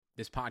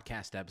This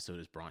podcast episode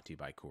is brought to you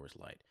by Coors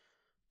Light.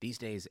 These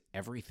days,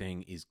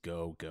 everything is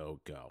go, go,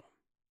 go.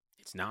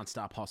 It's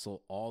nonstop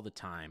hustle all the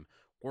time.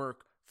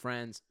 Work,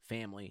 friends,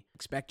 family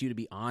expect you to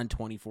be on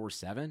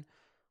 24/7.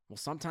 Well,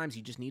 sometimes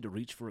you just need to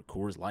reach for a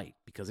Coors Light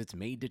because it's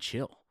made to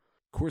chill.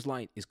 Coors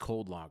Light is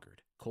cold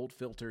lagered, cold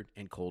filtered,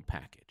 and cold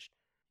packaged.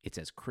 It's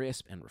as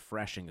crisp and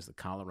refreshing as the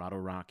Colorado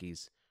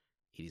Rockies.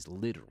 It is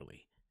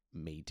literally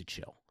made to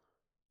chill.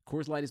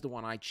 Coors Light is the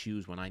one I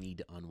choose when I need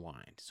to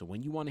unwind. So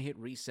when you want to hit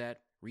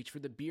reset, reach for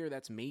the beer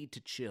that's made to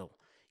chill.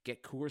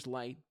 Get Coors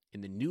Light in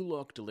the new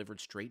look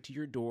delivered straight to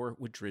your door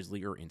with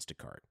Drizzly or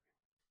Instacart.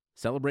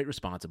 Celebrate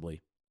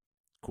responsibly.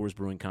 Coors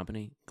Brewing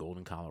Company,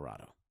 Golden,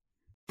 Colorado.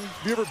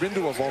 Have you ever been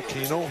to a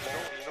volcano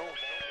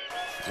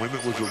when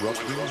it was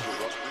erupting? You're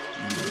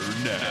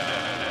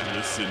now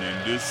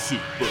listening to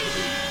Super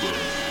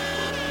Hoopers.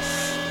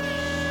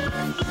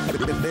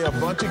 They're a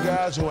bunch of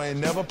guys who ain't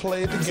never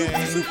played the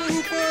game. Super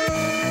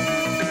Hoopers!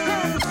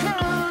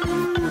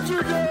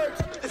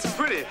 It's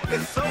pretty.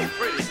 It's so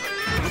pretty.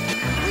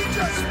 We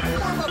just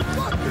won a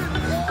fucking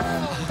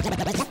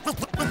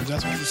war.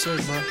 That's what you say,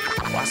 bro.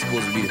 I'm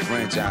supposed to be the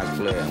franchise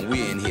player, and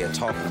we're in here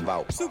talking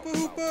about Super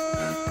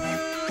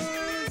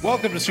Hoopers!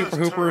 Welcome to Super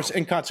Hoopers,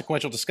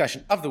 inconsequential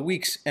discussion of the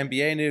week's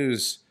NBA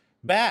news.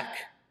 Back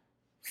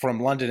from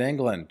London,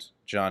 England,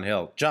 John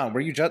Hill. John,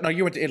 were you just? No,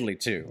 you went to Italy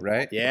too,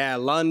 right? Yeah,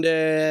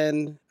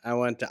 London. I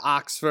went to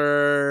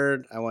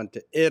Oxford. I went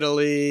to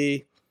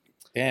Italy.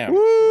 Damn.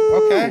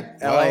 Woo! Okay.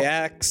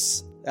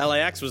 LAX.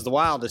 LAX was the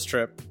wildest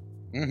trip.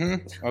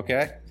 Mm-hmm.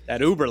 Okay.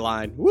 That Uber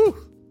line. Woo!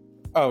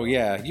 Oh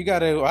yeah, you got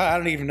to. I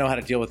don't even know how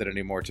to deal with it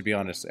anymore. To be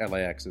honest,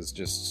 LAX is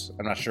just.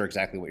 I'm not sure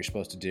exactly what you're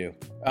supposed to do.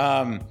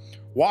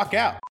 Walk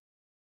out.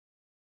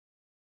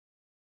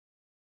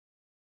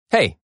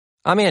 Hey,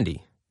 I'm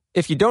Andy.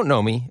 If you don't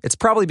know me, it's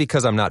probably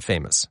because I'm not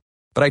famous.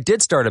 But I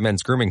did start a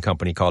men's grooming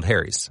company called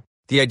Harry's.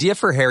 The idea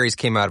for Harry's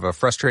came out of a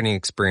frustrating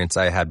experience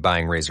I had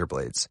buying razor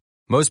blades.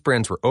 Most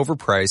brands were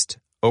overpriced,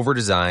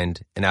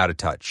 overdesigned, and out of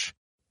touch.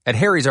 At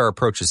Harry's, our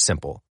approach is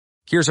simple.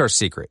 Here's our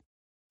secret.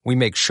 We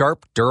make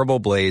sharp, durable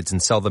blades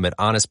and sell them at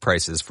honest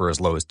prices for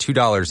as low as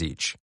 $2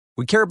 each.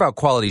 We care about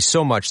quality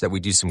so much that we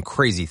do some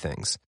crazy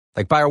things,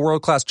 like buy a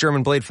world-class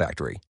German blade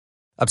factory.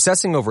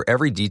 Obsessing over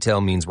every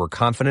detail means we're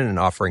confident in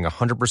offering a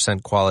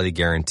 100% quality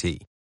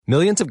guarantee.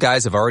 Millions of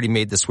guys have already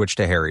made the switch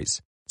to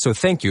Harry's, so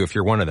thank you if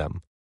you're one of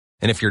them.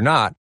 And if you're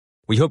not,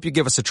 we hope you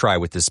give us a try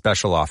with this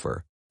special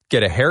offer.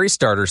 Get a Harry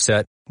starter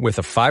set with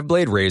a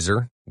 5-blade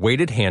razor,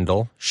 weighted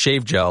handle,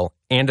 shave gel,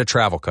 and a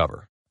travel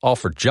cover, all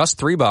for just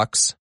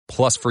 $3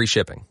 plus free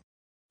shipping.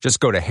 Just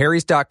go to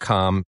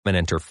harrys.com and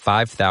enter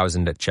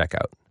 5000 at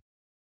checkout.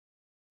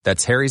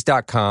 That's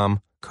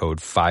harrys.com,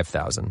 code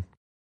 5000.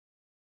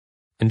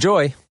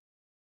 Enjoy.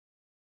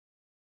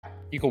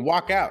 You can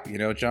walk out,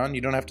 John.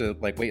 You don't have to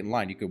wait in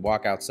line. You could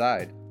walk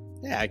outside.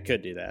 Yeah, I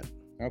could do that.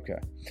 Okay.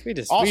 We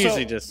Also-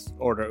 usually just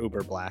order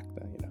Uber Black,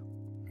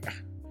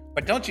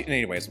 But don't you?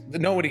 Anyways,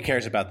 nobody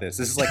cares about this.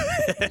 This is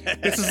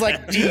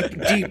like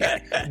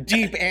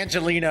deep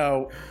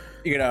Angelino,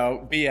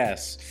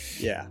 BS.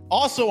 Yeah.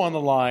 Also on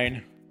the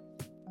line,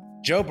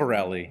 Joe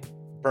Borelli.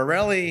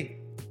 Borelli,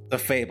 the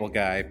Fable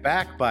guy,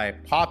 back by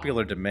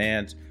popular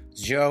demand.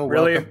 Joe,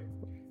 Really? welcome.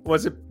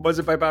 Was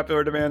it by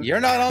popular demand? You're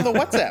not on the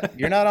WhatsApp.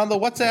 You're not on the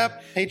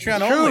WhatsApp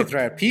Patreon only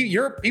thread.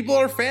 People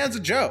are fans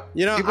of Joe.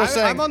 People are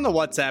saying, I'm on the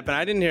WhatsApp, and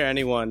I didn't hear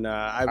anyone.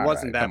 I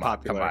wasn't that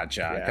popular. Come on,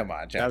 John. Yeah. Come on,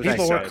 That John.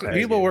 was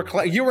People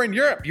were. You were in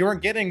Europe. You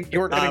weren't getting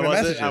the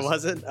messages. I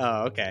wasn't.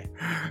 Oh, okay.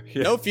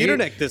 Yeah. No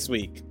Feudernick this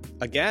week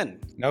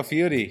again. No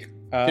Feudy.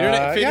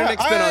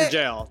 Feudernick's been on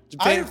jail.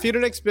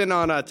 Feudernick's been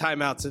on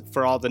timeouts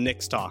for all the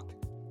Knicks talk.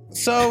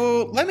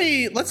 So let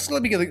me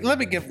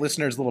give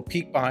listeners a little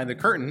peek behind the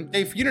curtain.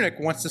 Dave Feudernick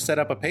wants to set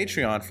up a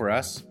Patreon for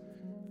us.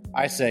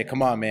 I say,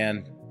 come on,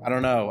 man. I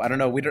don't know. I don't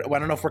know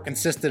if we're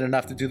consistent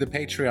enough to do the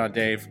Patreon,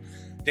 Dave.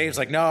 Dave's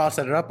like, no, I'll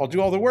set it up. I'll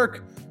do all the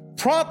work.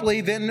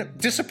 Promptly, then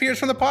disappears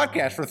from the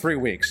podcast for 3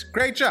 weeks.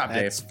 Great job,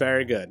 Dave. That's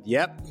very good.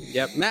 Yep.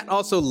 Matt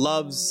also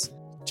loves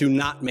to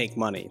not make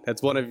money.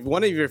 That's one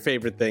of your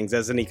favorite things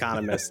as an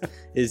economist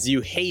is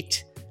you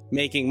hate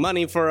making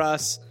money for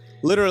us.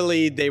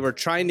 Literally, they were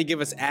trying to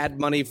give us ad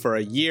money for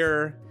a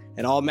year,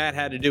 and all Matt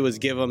had to do was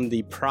give them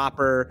the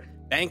proper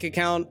bank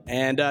account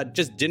and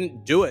just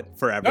didn't do it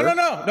forever.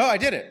 No, I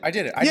did it. I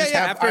just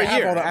have after a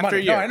year. all that After money.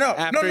 a year. No, I know.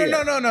 After a year.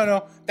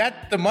 No.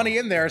 The money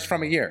in there is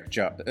from a year,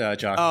 John.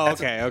 Oh,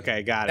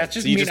 okay, got it. That's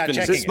just so you me just not been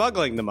checking it.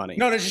 smuggling the money.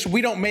 No, it's just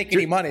we don't make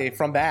any money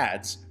from the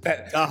ads.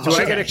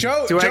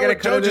 Joe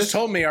just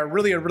told me are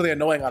really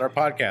annoying on our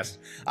podcast.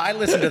 I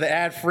listen to the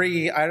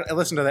ad-free. I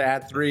listen to the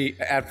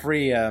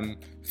ad-free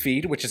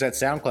feed, which is at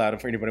SoundCloud.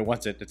 If anybody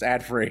wants it, it's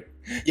ad-free.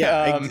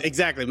 Yeah,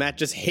 exactly. Matt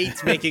just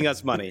hates making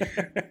us money.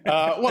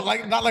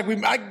 Not like we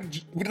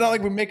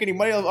make any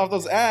money off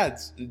those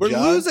ads. We're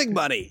John. losing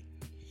money.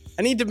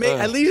 I need to make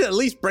at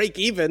least break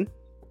even.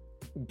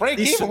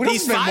 These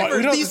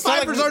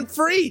fibers aren't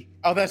free.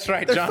 Oh, that's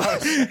right, John.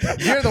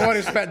 You're the one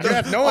who spent.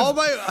 No one.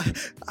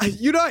 I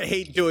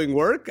hate doing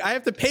work. I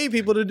have to pay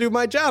people to do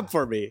my job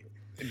for me.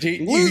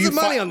 Losing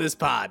money on this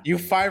pod. You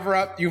fiver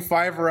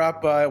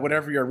up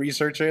whatever your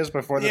research is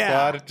before the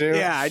pod too.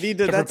 Yeah, I need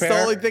to. That's prepare.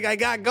 the only thing I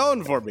got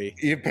going for me.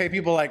 You pay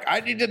people like, I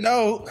need to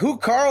know who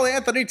Carl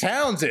Anthony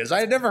Towns is. I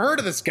had never heard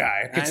of this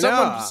guy. Could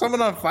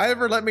someone on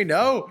Fiverr let me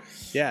know?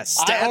 Yeah,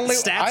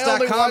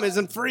 stats.com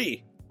isn't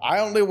free. I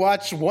only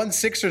watch one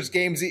Sixers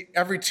games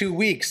every 2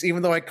 weeks,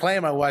 even though I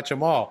claim I watch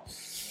them all.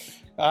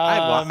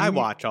 I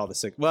watch all the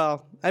Sixers.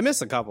 Well, I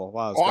missed a couple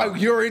while I was gone.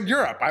 You're in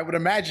Europe. I would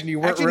imagine you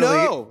weren't Actually,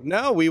 really.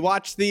 No, we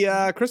watched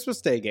the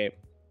Christmas Day game.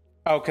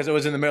 Oh, because it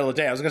was in the middle of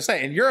the day. I was going to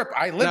say, in Europe,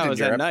 I lived in Europe. No, it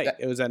was at night.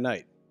 It was at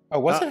night. Oh,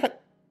 was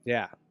it?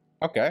 Yeah.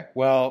 Okay.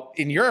 Well,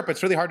 in Europe,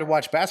 it's really hard to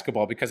watch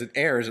basketball because it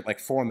airs at like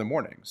 4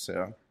 a.m.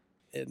 So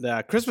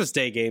the Christmas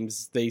Day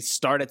games, they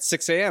start at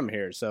 6 a.m.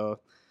 here, so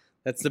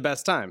that's the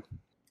best time.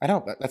 I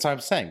know. That's what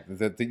I'm saying.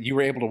 That you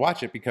were able to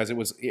watch it because it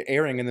was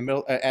airing in the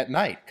middle at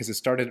night because it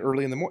started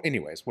early in the morning.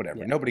 Anyways,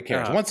 whatever. Yeah. Nobody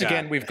cares. Once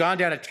again, we've gone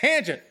down a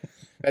tangent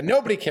that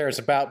nobody cares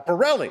about.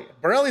 Borelli,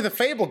 the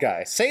fable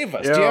guy. Save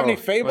us. Do you have any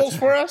fables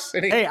for us?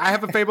 Hey, I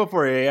have a fable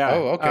for you. Yeah.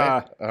 Oh,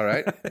 okay. All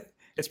right.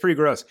 It's pretty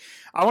gross.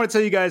 I want to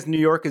tell you guys, New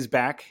York is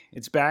back.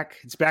 It's back.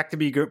 It's back to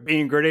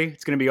being gritty.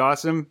 It's going to be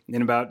awesome.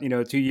 In about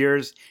 2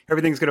 years,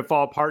 everything's going to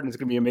fall apart and it's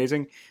going to be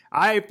amazing.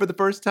 I, for the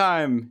first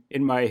time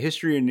in my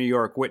history in New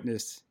York,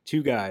 witnessed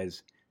 2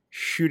 guys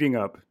shooting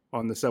up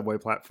on the subway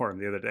platform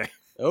the other day.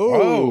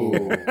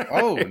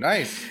 Oh,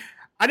 nice.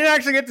 I didn't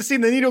actually get to see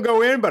the needle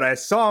go in, but I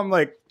saw him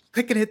like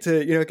clicking it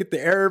to get the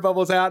air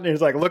bubbles out, and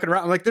he's like looking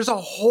around. I'm like, there's a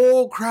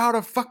whole crowd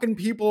of fucking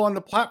people on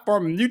the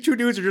platform, and you 2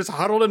 dudes are just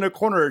huddled in a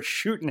corner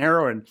shooting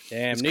heroin.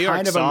 Damn, it's New York's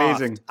kind of soft.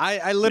 amazing.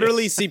 I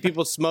literally see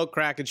people smoke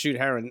crack and shoot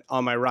heroin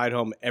on my ride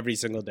home every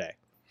single day,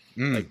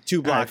 like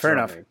 2 blocks. Fair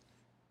enough.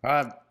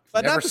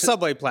 But not the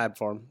subway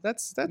platform.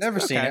 That's never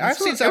okay. seen it. I've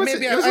seen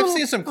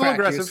some crack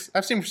use.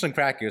 I've seen some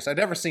crack use. I've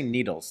never seen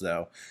needles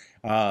though.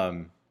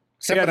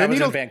 Except when I was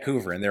in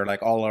Vancouver, and they're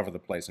like all over the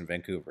place in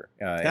Vancouver.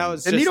 That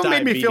was the needle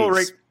made me feel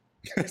right.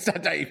 It's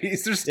not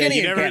diabetes. They're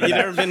skinny. You've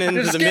never been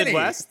into the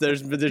Midwest.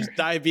 There's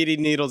diabetes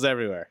needles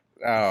everywhere.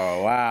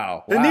 Oh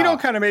wow! The needle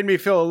kind of made me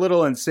feel a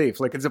little unsafe.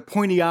 Like it's a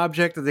pointy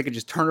object that they could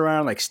just turn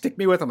around and like stick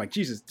me with. I'm like,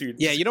 Jesus, dude.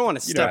 Yeah, you don't want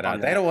to step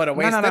on. They don't want to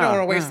waste. They don't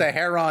want to waste the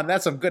hair on.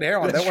 That's some good hair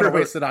on. They don't want to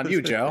waste it on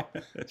you, Joe.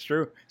 It's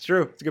true. It's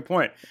true. It's a good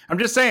point. I'm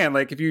just saying,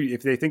 like,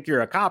 if they think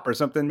you're a cop or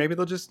something, maybe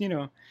they'll just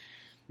don't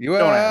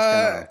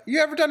ask. You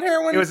ever done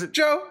heroin,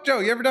 Joe? Joe,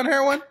 you ever done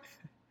heroin?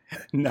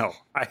 No.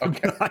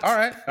 Okay. All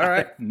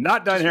right.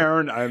 Not done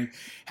heroin. I'm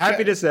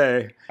happy to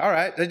say. All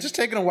right. They're just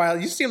taking a while.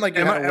 You seem like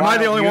am I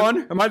the only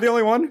one? Am I the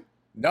only one?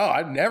 No,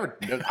 I've never.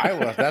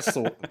 That's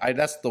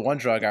the one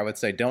drug I would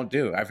say don't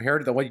do. I've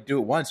heard that when you do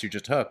it once, you're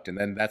just hooked, and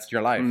then that's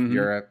your life.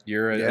 Mm-hmm.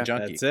 You're a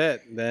junkie. That's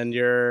it. Then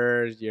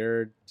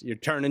you're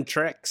turning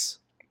tricks.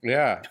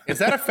 Yeah. Is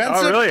that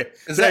offensive? Oh, really?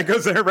 That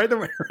goes there right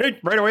away?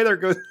 There it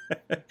goes.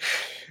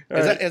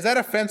 Is that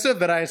offensive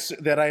that I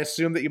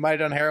assume that you might have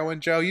done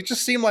heroin, Joe? You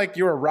just seem like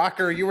you were a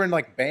rocker. You were in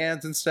like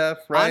bands and stuff,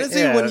 right?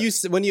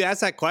 Honestly, when you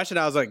asked that question,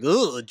 I was like,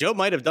 "Ooh, Joe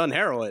might have done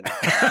heroin."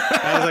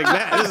 I was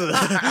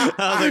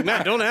like,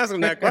 Matt, don't ask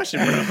him that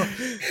question, bro.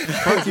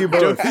 Fuck you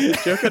both.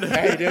 Joe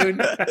hey, dude.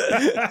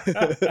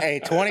 Hey,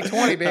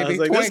 2020, baby. I was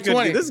like,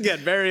 2020. This is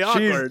getting very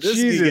awkward.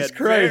 Jesus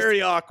Christ.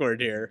 Very awkward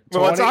here.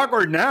 Well, it's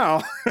awkward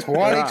now.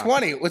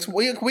 2020.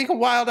 We can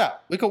wild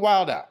out. We can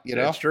wild out. You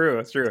know, it's true.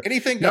 It's true.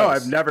 Anything goes. No,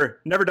 I've never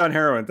done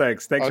heroin.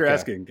 Thanks for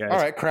asking, guys. All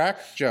right, crack.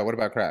 Joe, what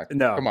about crack?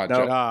 No. Come on,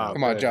 Joe.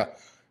 Come on, Joe.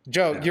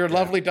 Joe, your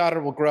lovely daughter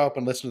will grow up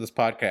and listen to this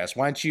podcast.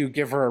 Why don't you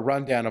give her a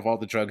rundown of all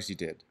the drugs you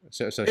did?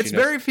 So it's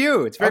very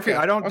few. It's very few.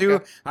 I don't do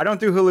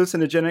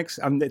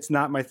hallucinogenics. It's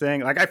not my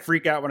thing. Like I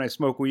freak out when I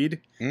smoke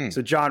weed.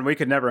 So John, we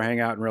could never hang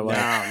out in real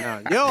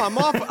life. No. Yo, I'm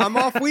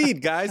off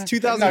weed, guys.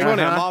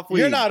 2020. I'm off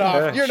weed. You're not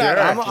off. You're not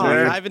off.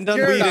 I haven't done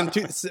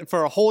weed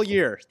for a whole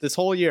year. This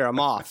whole year, I'm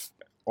off.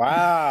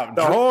 Wow,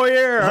 the whole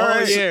year,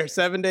 whole year,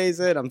 7 days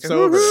in, I'm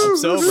sober.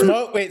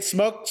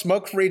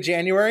 Smoke-free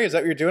January. Is that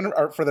what you're doing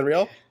for the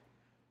real?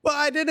 Well,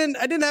 I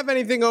didn't have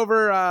anything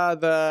over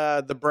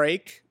the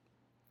break,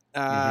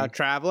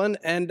 traveling,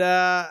 and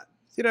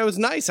it was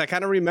nice. I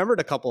kind of remembered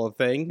a couple of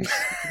things.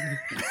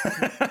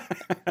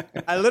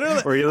 I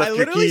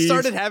literally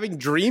started having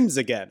dreams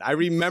again. I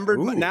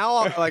remembered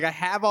now, like I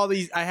had all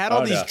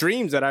these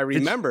dreams that I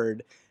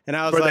remembered. And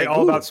I was Were they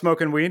all about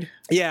smoking weed?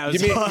 Yeah.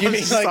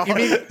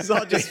 It's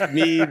all just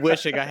me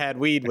wishing I had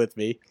weed with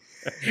me.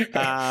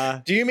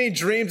 Do you mean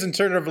dreams in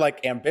terms of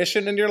like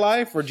ambition in your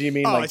life, or do you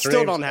mean like dreams? I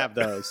still don't have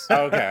those.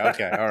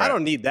 Okay, all right. I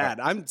don't need that.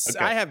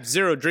 I have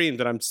 0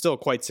 dreams, and I'm still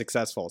quite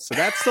successful. So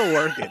that's still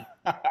working.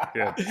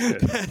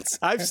 Good.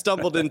 I've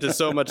stumbled into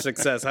so much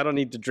success. I don't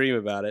need to dream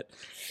about it.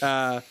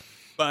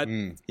 But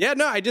yeah,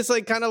 no, I just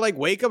like kind of like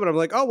wake up and I'm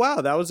like, oh wow,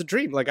 that was a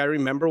dream. Like I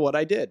remember what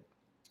I did.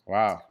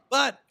 Wow.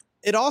 But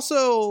it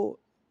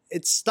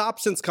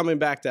stopped since coming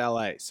back to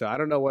LA. So I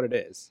don't know what it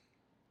is.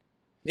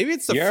 Maybe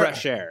it's the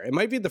fresh air. It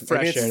might be the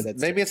fresh air.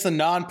 Maybe it's the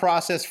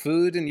non-processed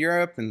food in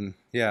Europe, and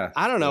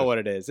I don't know what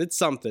it is. It's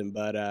something,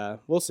 but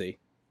we'll see.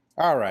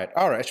 All right.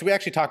 Should we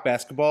actually talk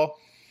basketball?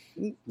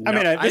 No, I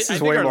mean, this is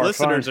way more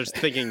fun. Our listeners are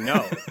thinking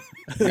no.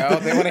 No,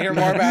 they want to hear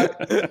more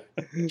about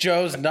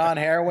Joe's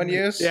non-heroin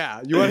use.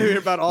 Yeah, you want to hear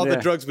about all the Yeah.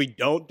 drugs we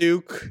don't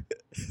do?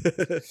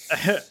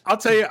 I'll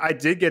tell you, I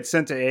did get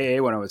sent to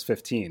AA when I was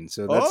 15,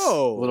 so that's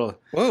Oh. a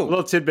Whoa.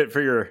 little tidbit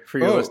for your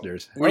Oh.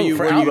 listeners. Were you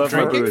love my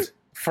drinking booze.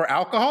 for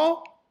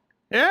alcohol?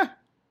 Yeah.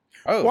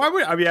 Oh, Why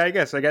would I mean? I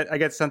guess I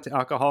got sent to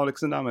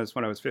Alcoholics Anonymous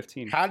when I was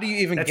 15. how do you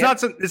even It's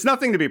get? it's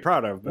nothing to be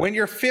proud of. But When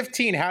you're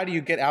 15, how do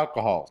you get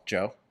alcohol,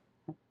 Joe?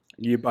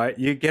 you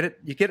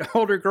get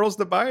older girls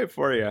to buy it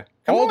for you.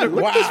 Come Older- on,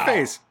 look at his wow.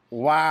 face.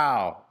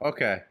 Wow.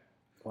 Okay.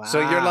 So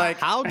you're like-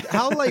 how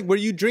like were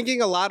you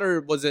drinking a lot,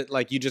 or was it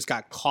like you just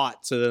got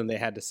caught, so then they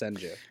had to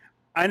send you?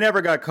 I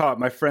never got caught.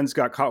 My friends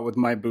got caught with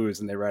my booze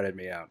and they ratted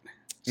me out.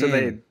 So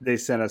they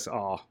sent us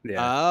all. Yeah.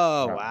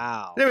 Oh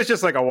wow, It was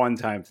just like a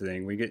one-time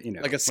thing. We get,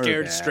 like a we're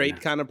scared bad. straight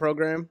kind of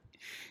program.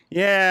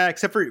 Yeah,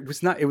 except for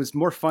it was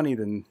more funny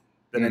than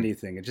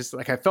anything. It just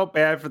like I felt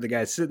bad for the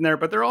guys sitting there,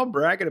 but they're all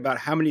bragging about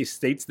how many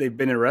states they've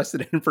been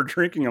arrested in for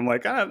drinking. I'm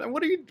like,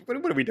 what are we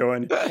doing? What are we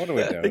doing?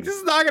 Like, this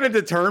is not going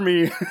to deter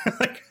me.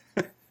 Like,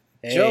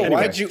 Joe, Hey,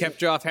 why'd you? kept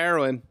you off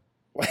heroin?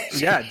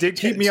 yeah, it did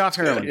keep me off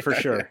heroin for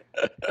sure.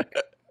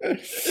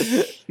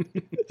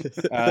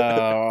 Oh,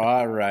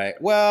 all right.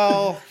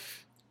 Well,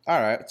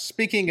 all right.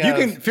 Speaking of, You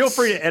can feel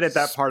free to edit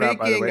that part out.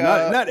 By the way, Speaking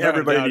not of-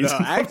 everybody No, needs. no.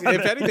 to know Actually,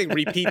 if that. anything,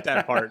 repeat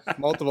that part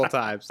multiple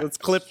times. Let's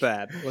clip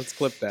that.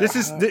 This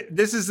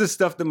is the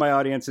stuff that my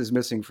audience is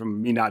missing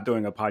from me not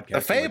doing a podcast.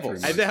 The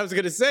fables. I was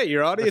going to say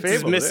your audience is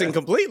Fable, missing yeah.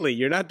 completely.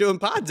 You're not doing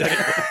pods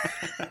anymore.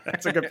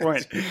 That's a good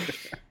point.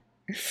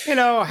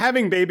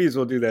 Having babies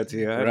will do that to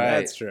you. Right,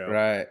 That's true.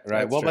 Right.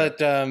 That's Well, true.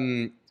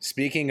 but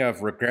speaking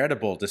of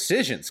regrettable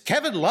decisions,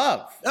 Kevin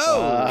Love.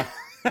 Oh.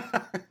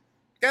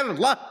 Kevin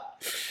Love.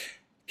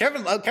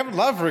 Kevin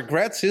Love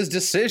regrets his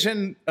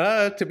decision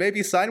to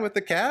maybe sign with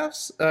the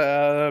Cavs.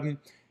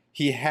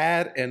 He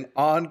had an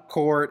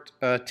on-court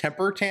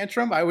temper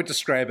tantrum. I would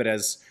describe it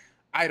as,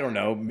 I don't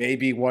know,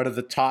 maybe one of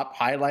the top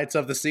highlights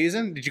of the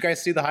season. Did you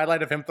guys see the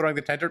highlight of him throwing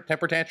the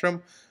temper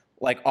tantrum,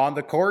 like on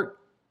the court?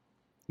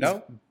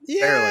 No.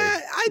 Yeah,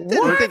 Barely. I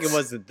didn't think it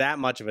was that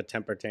much of a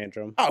temper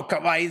tantrum. Oh,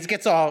 come on. He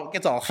gets all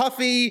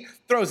huffy,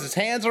 throws his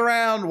hands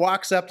around,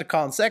 walks up to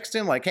Colin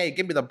Sexton like, hey,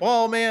 give me the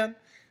ball, man.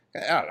 I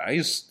don't know. It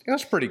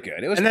was pretty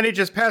good. It was, And then he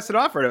just passed it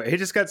off right away. He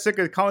just got sick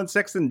of Colin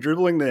Sexton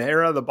dribbling the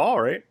hair out of the ball,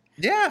 right?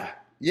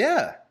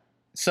 yeah.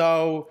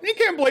 So, You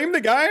can't blame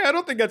the guy. I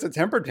don't think that's a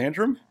temper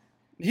tantrum.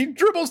 He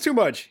dribbles too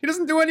much. He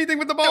doesn't do anything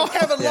with the ball.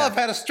 Kevin Love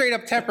had a straight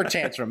up temper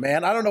tantrum,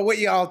 man. I don't know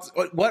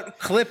what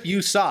clip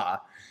you saw,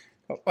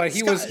 but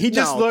he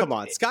just looked. Come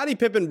on. Scottie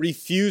Pippen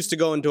refused to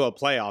go into a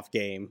playoff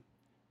game.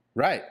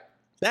 Right.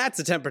 That's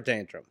a temper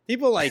tantrum.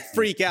 People like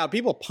freak out.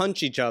 People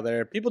punch each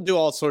other. People do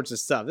all sorts of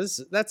stuff.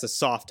 That's a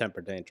soft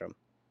temper tantrum.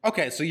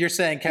 Okay, so you're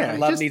saying Kevin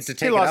Yeah, Love just- needs to he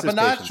take it lost up a his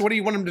notch? patience. What do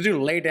you want him to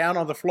do? Lay down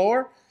on the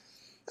floor?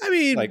 I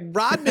mean, Like-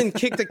 Rodman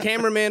kicked a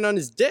cameraman on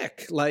his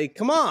dick. Like,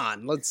 come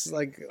on, let's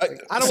like.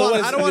 I don't so want.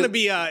 is- I don't want to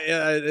be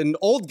an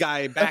old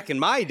guy back in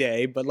my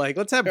day, but like,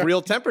 let's have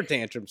real temper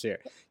tantrums here.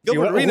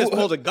 Gilbert want- Arenas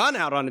pulled a gun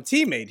out on a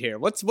teammate here.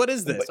 What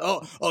is this?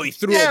 Oh, he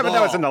threw a Yeah, ball. but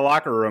that was in the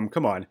locker room.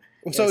 Come on.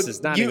 So This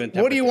is not even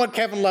temper what do you want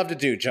Kevin Love to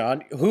do,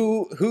 John?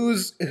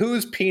 Whose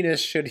penis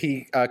should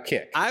he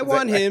kick? I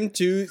want him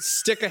to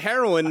stick a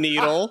heroin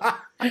needle,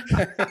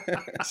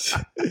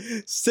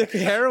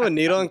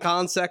 in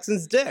Colin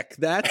Sexton's dick.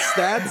 That's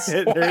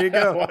There you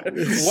go. What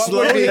slow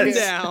would be him his-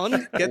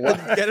 down,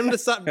 get him to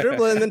stop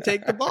dribbling, and then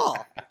take the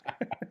ball.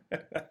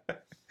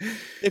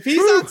 If he's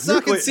not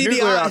sucking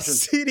nuclear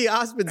options. CD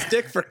Osman's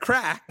dick for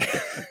crack,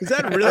 is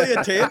that really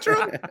a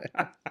tantrum?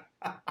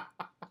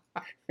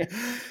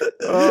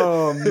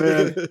 Oh,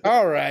 man.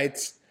 All right.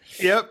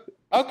 Yep.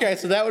 Okay,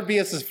 so that would be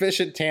a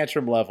sufficient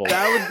tantrum level.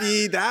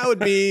 That would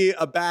be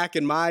a back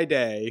in my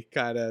day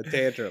kind of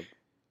tantrum.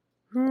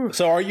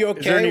 So are you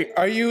there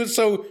okay?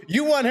 So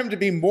you want him to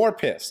be more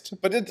pissed?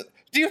 But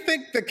do you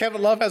think that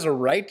Kevin Love has a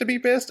right to be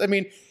pissed? I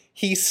mean,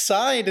 he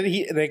signed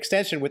an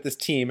extension with this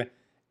team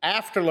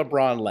after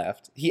LeBron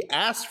left. He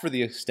asked for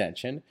the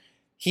extension.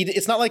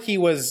 It's not like he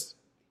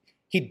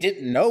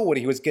didn't know what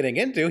he was getting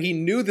into. He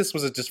knew this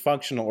was a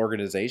dysfunctional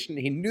organization.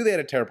 He knew they had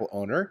a terrible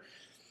owner.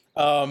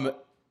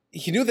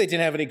 He knew they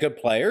didn't have any good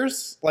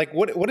players. Like,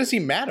 what is he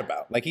mad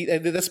about? Like,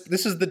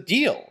 this is the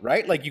deal,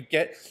 right? Like, you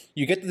get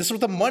this is what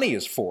the money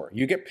is for.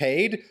 You get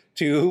paid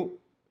to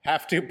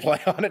have to play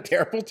on a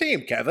terrible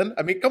team, Kevin.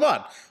 I mean, come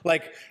on.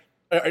 Like,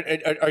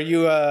 are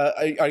you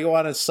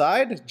on his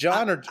side,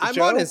 John or I'm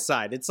Joe? on his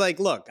side. It's like,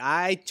 look,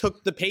 I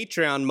took the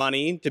Patreon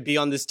money to be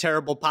on this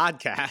terrible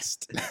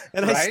podcast,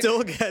 and I Right?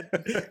 still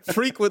get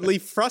frequently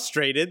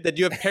frustrated that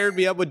you have paired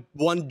me up with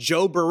one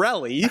Joe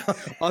Borelli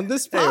on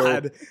this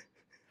pod.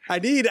 I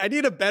need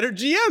a better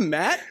GM,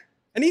 Matt.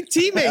 I need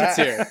teammates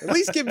here. At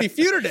least give me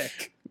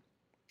Feudernick.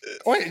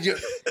 Wait,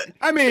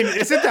 I mean,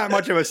 isn't that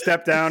much of a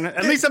step down?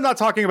 At least I'm not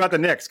talking about the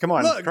Knicks. Come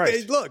on,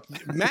 Christ. Look,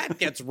 Matt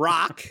gets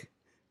Rock.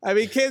 I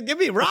mean, give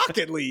me Rock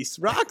at least.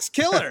 Rock's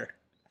killer.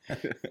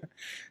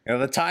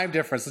 the time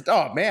difference.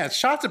 Oh man,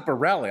 shots at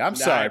Borelli. I'm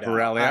sorry, I know,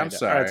 Borelli. I I'm know.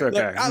 sorry. That's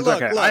okay. Look, It's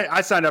look, okay. look.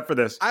 I signed up for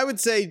this. I would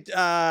say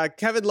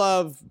Kevin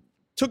Love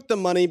took the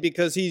money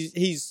because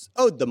he's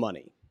owed the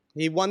money.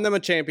 He won them a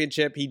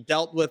championship. He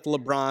dealt with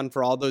LeBron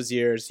for all those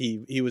years.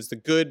 He was the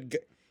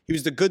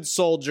good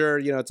soldier.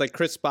 You know, it's like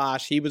Chris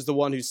Bosh. He was the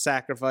one who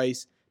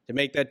sacrificed to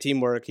make that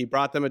team work. He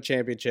brought them a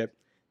championship.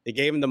 They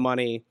gave him the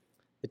money.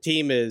 The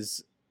team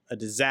is a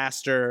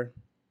disaster.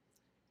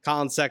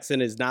 Colin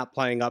Sexton is not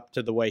playing up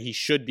to the way he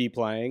should be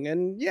playing.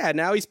 And yeah,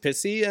 now he's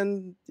pissy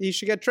and he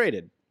should get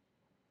traded.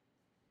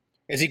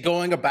 Is he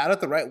going about it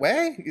the right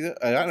way?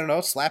 I don't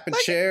know, slapping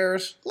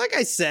chairs. Like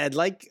I said,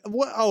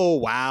 oh,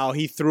 wow,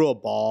 he threw a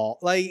ball.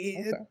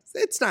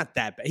 It's not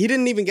that bad. He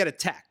didn't even get a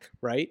tech,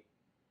 right?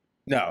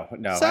 No.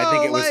 So, I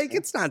think it was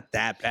it's not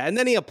that bad. And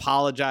then he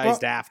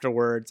apologized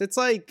afterwards. It's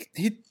like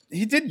he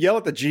did yell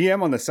at the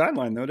GM on the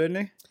sideline, though, didn't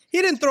he?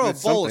 He didn't throw a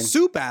bowl of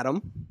soup at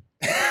him.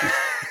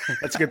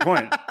 That's a good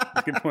point.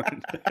 That's a good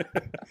point.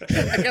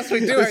 I guess we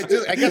do.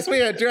 I guess we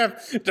do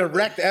have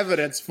direct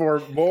evidence for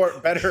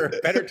better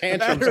tantrums. Better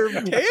tantrum.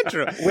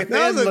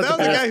 That was a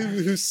guy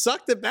who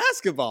sucked at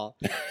basketball.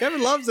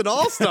 Kevin Love's an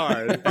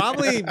all-star.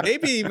 Probably,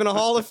 maybe even a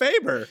Hall of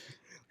Famer.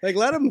 Like,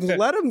 let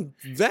him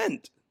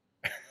vent.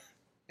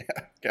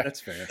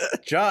 That's fair.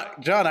 John,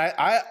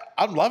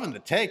 I'm loving the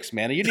takes,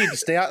 man. You need to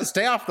stay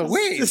off the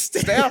weed.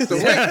 Stay off the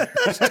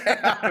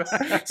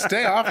weed.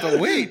 Stay off the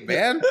weed,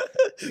 man.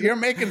 You're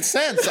making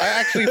sense. I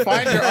actually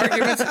find your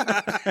arguments.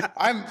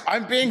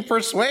 I'm being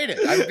persuaded.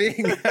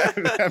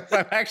 I'm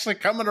actually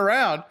coming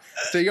around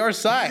to your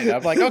side.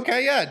 I'm like,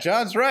 okay, yeah,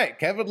 John's right.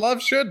 Kevin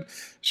Love should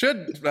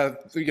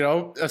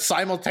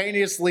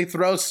simultaneously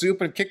throw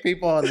soup and kick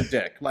people on the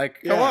dick.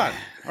 Like, come on.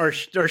 Or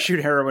shoot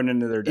heroin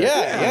into their dick.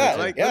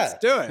 Let's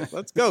do it.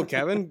 Let's go,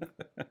 Kevin.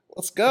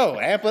 Let's go.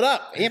 Amp it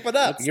up.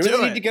 You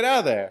really need to get out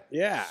of there.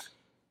 Yeah.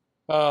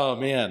 Oh,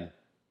 man.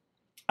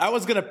 I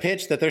was going to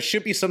pitch that there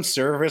should be some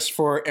service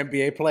for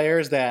NBA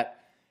players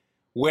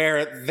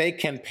where they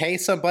can pay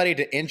somebody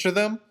to injure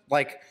them,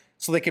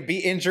 so they could be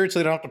injured so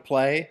they don't have to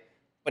play,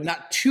 but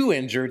not too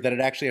injured that it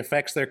actually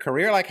affects their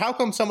career. Like, how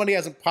come somebody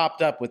hasn't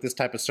popped up with this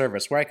type of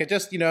service where I could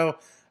just, I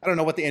don't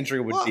know what the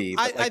injury would be.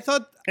 I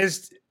thought...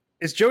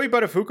 Is Joey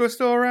Buttafuoco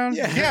still around?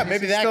 Yeah,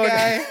 maybe that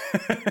guy.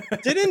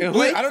 Didn't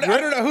Blake? I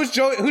don't know who's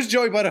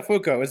Joey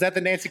Buttafuoco. Is that the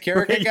Nancy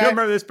Kerrigan guy? You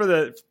remember this for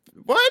the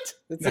what?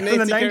 It's the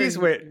 '90s.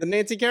 Wait, the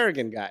Nancy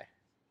Kerrigan guy.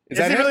 Is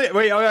that really?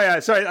 Wait, oh yeah.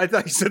 Sorry, I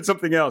thought you said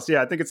something else.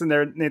 Yeah, I think it's in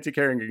there. Nancy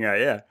Kerrigan guy.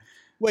 Yeah.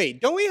 Wait,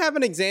 don't we have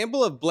an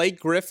example of Blake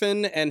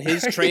Griffin and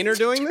his trainer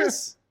doing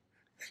this?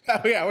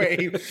 Oh, yeah,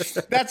 wait.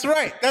 That's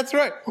right.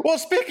 Well,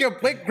 speaking of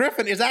Blake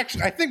Griffin, I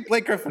think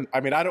Blake Griffin, I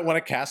don't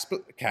want to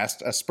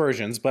cast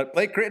aspersions, but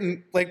I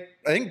think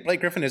Blake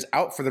Griffin is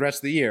out for the rest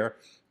of the year,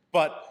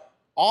 but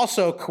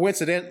also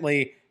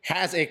coincidentally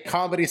has a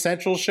Comedy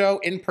Central show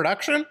in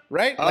production,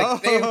 right?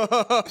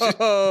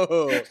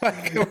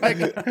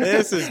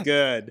 This is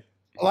good.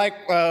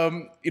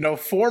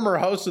 Former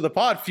host of the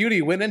pod,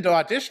 Feudy, went into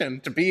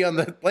audition to be on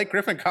the Blake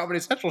Griffin Comedy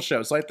Central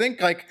show. So I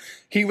think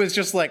he was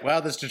just like,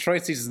 wow, this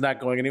Detroit season's not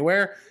going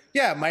anywhere.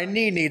 Yeah, my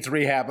knee needs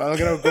rehab. I'm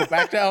going to go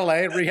back to LA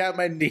and rehab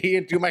my knee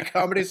and do my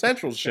Comedy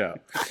Central show.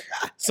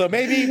 So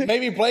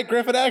maybe Blake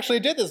Griffin actually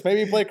did this.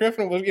 Maybe Blake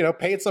Griffin was,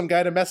 paid some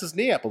guy to mess his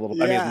knee up a little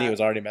bit. Yeah. His knee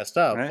was already messed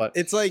up. Right. But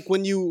it's like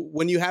when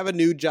you have a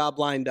new job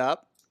lined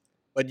up,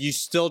 but you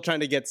still trying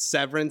to get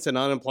severance and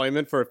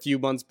unemployment for a few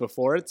months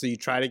before it, so you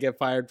try to get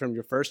fired from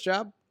your first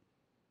job.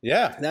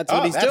 Yeah, that's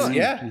what he's doing.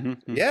 Yeah,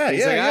 Mm-hmm. yeah, He's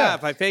yeah. like,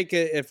 if I fake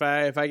it, if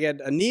I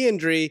get a knee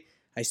injury,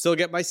 I still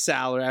get my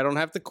salary. I don't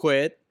have to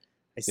quit.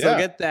 I still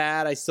get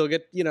that. I still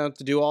get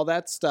to do all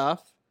that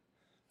stuff.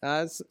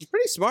 It's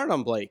pretty smart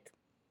on Blake.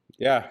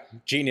 Yeah,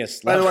 genius.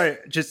 By the way,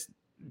 just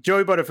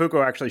Joey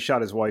Buttafuoco actually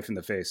shot his wife in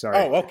the face. Sorry.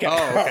 Oh, okay.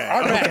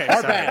 Our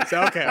bad.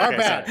 Our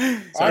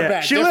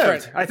bad. She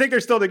lived. I think they're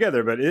still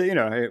together, but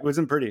it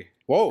wasn't pretty.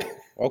 Whoa.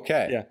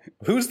 Okay. Yeah.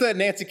 Who's the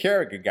Nancy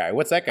Kerrigan guy?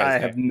 What's that guy's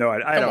name? I have no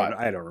idea.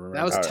 I don't remember.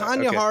 That was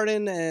Tanya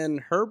Hardin and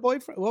her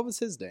boyfriend. What was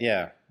his name?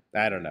 Yeah.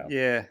 I don't know.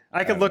 Yeah.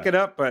 I could look it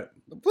up, but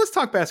let's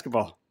talk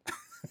basketball.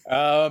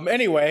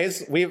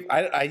 Anyways,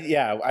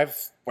 I'm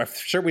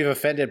sure we've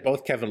offended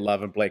both Kevin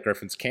Love and Blake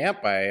Griffin's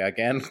camp by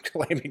again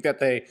claiming that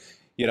they,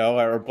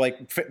 or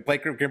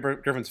Blake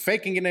Griffin's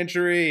faking an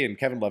injury and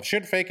Kevin Love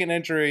should fake an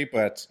injury.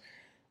 But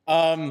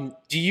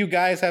do you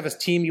guys have a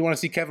team you want to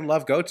see Kevin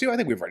Love go to? I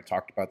think we've already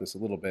talked about this a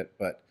little bit,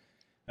 but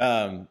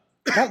I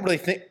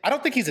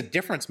don't think he's a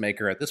difference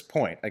maker at this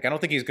point. I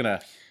don't think he's gonna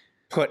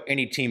put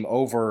any team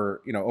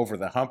over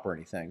the hump or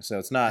anything. So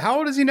it's not. How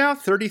old is he now?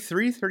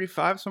 33,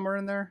 35, somewhere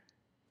in there.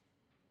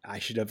 I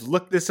should have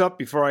looked this up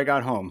before I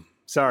got home.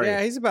 Sorry.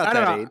 Yeah, he's about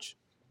that age.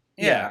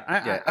 Yeah.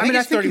 I think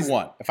he's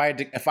 31. If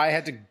I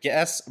had to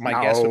guess, my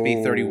guess would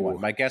be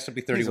 31. My guess would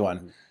be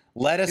 31.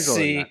 Let us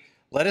see.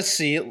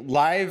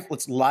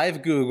 Let's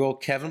live Google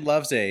Kevin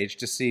Love's age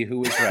to see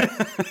who is right.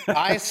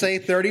 I say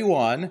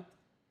 31.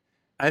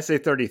 I say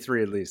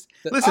 33 at least.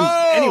 Listen,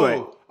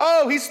 anyway.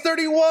 Oh, he's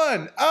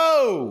 31.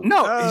 Oh.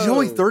 No, he's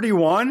only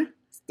 31?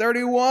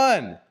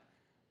 31.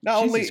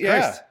 Not Jesus only,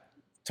 Christ.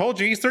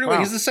 Told you he's 31. Wow.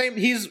 He's the same.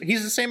 He's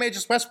the same age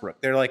as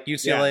Westbrook. They're like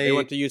UCLA. Yeah, they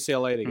went to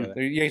UCLA together.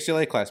 They're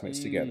UCLA classmates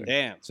together.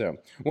 Damn. So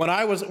when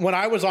I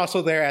was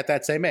also there at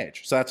that same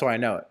age, so that's why I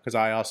know it, because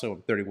I also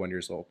am 31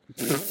 years old.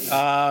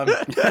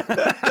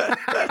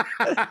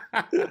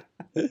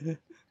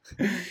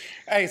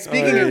 Hey,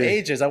 speaking of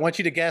ages, I want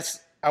you to guess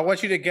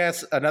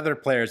another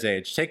player's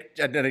age. If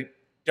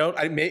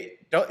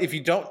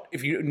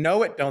you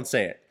know it, don't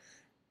say it.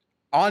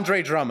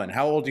 Andre Drummond.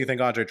 How old do you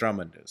think Andre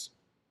Drummond is?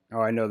 Oh,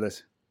 I know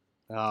this.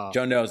 Oh.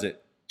 Joe knows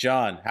it.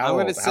 John, I'm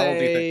old? going to How old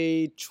do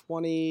you think? say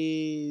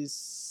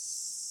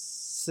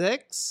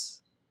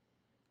 26.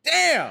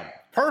 Damn,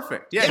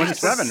 perfect. Yeah,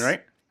 27,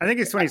 right? I think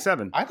he's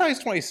 27. I thought he's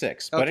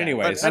 26, but Okay,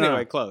 anyways,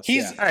 anyway, close.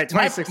 He's yeah. All right,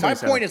 my 26, my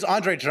 27. point is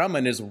Andre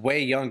Drummond is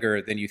way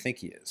younger than you think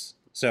he is.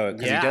 So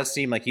because Yeah. he does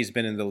seem like he's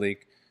been in the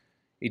league.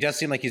 He does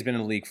seem like he's been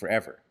in the league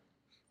forever.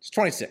 He's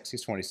 26.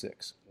 He's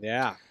 26.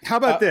 Yeah. How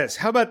about this?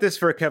 How about this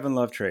for a Kevin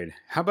Love trade?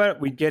 How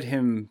about we get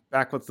him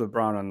back with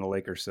LeBron on the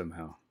Lakers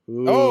somehow?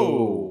 Ooh.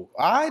 Oh,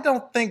 I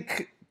don't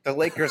think the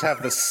Lakers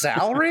have the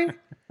salary.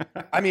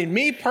 I mean,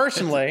 me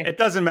personally. It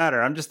doesn't matter.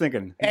 I'm just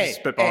thinking. I'm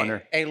just spitballing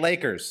here. Hey,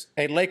 Lakers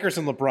and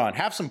LeBron,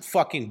 have some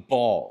fucking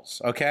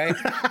balls, okay?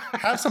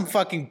 Have some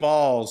fucking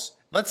balls.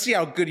 Let's see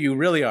how good you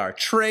really are.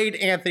 Trade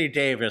Anthony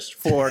Davis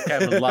for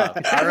Kevin Love,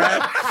 all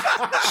right?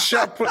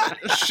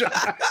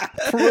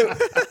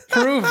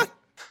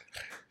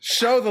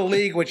 Show the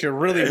league what you're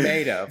really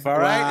made of, all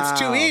right? It's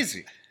too Wow.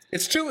 easy.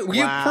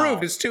 You Wow.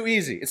 proved it's too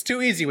easy. It's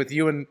too easy with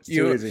you and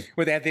too easy.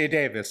 with Anthony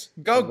Davis.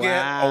 Go get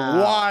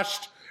Wow.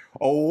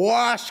 a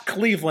washed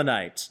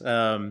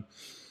Clevelandite.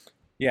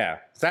 Yeah,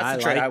 that's I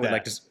the trade like I would that.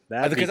 like to.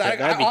 That'd be Because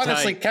that'd be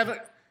honestly, tight.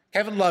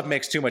 Kevin Love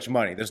makes too much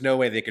money. There's no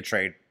way they could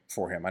trade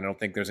for him. I don't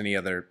think there's any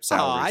other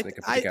salaries they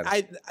could put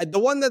together. The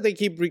one that they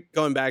keep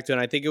going back to,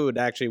 and I think it would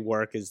actually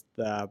work, is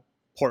the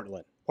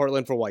Portland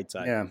for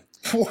Whiteside. Yeah.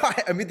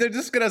 Why? I mean, they're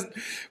just gonna.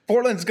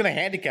 Portland's gonna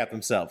handicap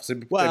themselves.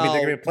 Well, I mean,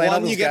 they're gonna be playing all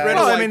one, those you get guys. rid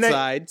of Well, I mean,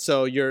 Whiteside,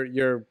 so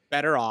you're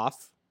better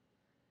off.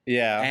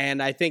 Yeah,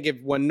 And I think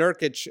when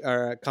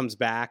Nurkic comes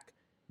back,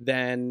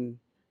 then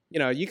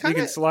you You kind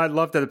can of slide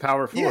Love to the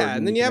power forward. yeah,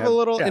 and then you can have a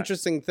little yeah.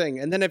 interesting thing.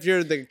 And then if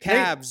you're the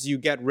Cavs, you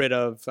get rid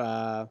of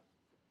that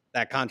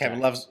contract. Kevin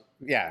Love's.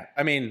 Yeah,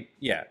 I mean,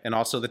 yeah, and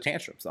also the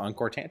tantrums, the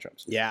encore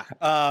tantrums. Yeah.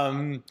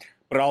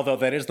 But although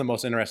that is the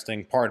most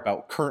interesting part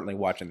about currently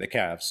watching the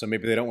Cavs, so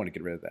maybe they don't want to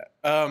get rid of that.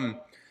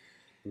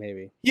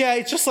 Maybe. Yeah,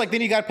 it's just like then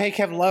you got to pay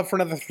Kevin Love for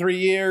another 3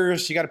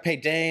 years. You got to pay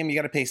Dame. You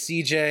got to pay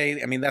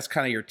CJ. I mean, that's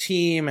kind of your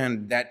team,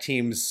 and that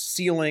team's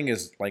ceiling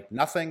is like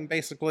nothing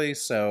basically.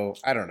 So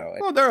I don't know.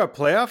 Well, they're a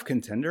playoff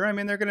contender. I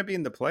mean, they're going to be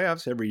in the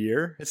playoffs every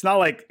year. It's not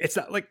like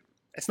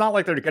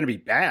they're going to be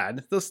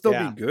bad. They'll still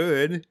Yeah. be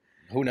good.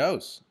 Who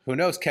knows? Who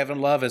knows?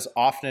 Kevin Love is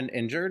often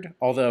injured,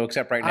 although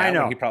except right now I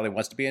know. when he probably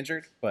wants to be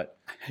injured. But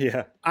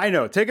Yeah, I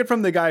know. Take it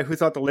from the guy who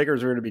thought the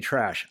Lakers were going to be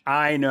trash.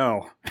 I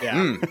know.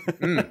 Yeah.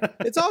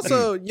 It's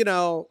also,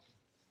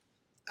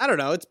 I don't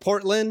know. It's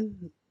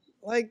Portland.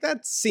 Like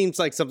that seems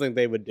like something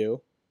they would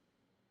do.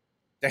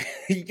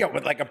 yeah,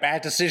 with like a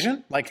bad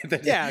decision, like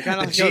Yeah, kinda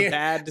like a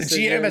bad The GM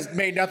decision. has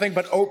made nothing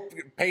but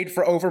paid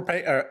for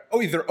overpay,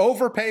 either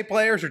overpay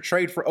players or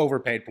trade for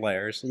overpaid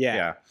players.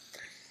 Yeah.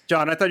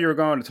 John, I thought you were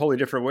going a totally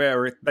different way. I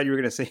thought you were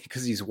going to say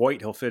because he's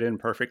white, he'll fit in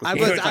perfectly. I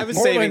was- was like saving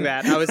Portland.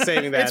 that. I was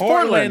saving that. It's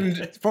Portland.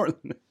 It's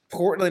Portland.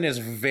 Portland is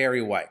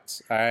very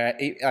white.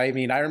 I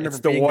mean, I remember It's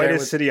the being there whitest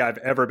with, city I've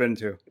ever been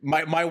to.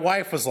 my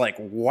wife was like,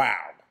 "Wow,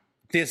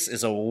 this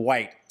is a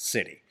white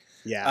city."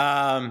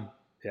 Yeah.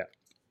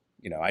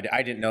 Yeah.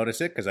 I didn't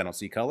notice it because I don't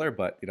see color,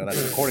 but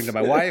that's according to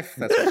my wife.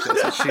 That's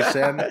what she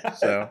said.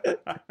 So,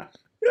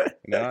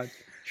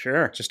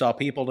 Sure. just all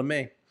people to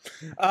me.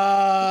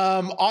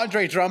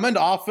 Andre Drummond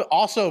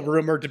also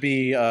rumored to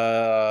be,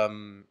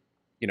 on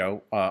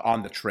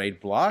the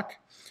trade block.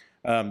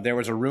 There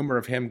was a rumor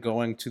of him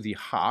going to the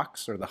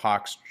Hawks or the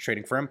Hawks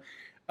trading for him.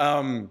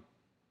 I'm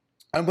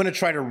going to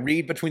try to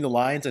read between the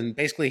lines, and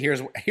basically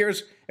here's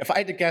if I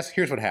had to guess,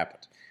 here's what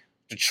happened.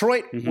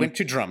 Detroit went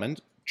to Drummond.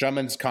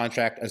 Drummond's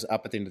contract is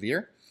up at the end of the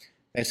year.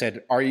 They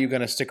said, "Are you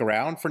going to stick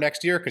around for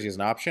next year because he has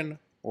an option,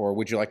 or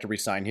would you like to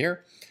resign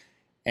here?"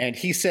 And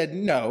he said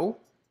no.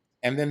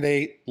 And then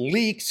they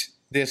leaked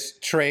this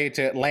trade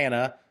to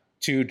Atlanta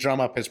to drum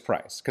up his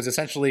price because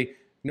essentially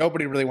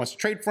nobody really wants to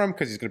trade for him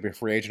because he's going to be a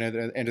free agent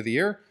at the end of the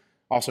year.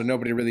 Also,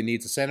 nobody really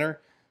needs a center.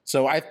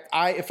 So if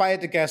I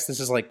had to guess, this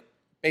is like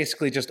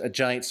basically just a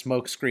giant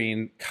smoke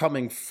screen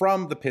coming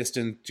from the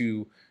Pistons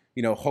to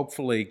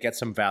hopefully get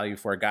some value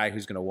for a guy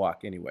who's going to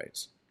walk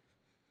anyways.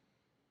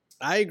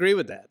 I agree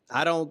with that.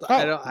 I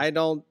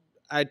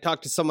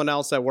talked to someone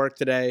else at work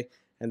today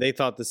and they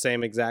thought the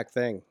same exact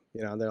thing.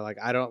 They're like,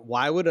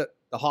 why would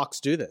the Hawks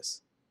do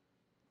this?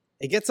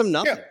 It gets them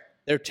nothing. Yeah.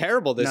 They're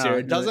terrible this No, year. It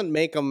really. doesn't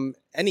make them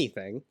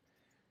anything.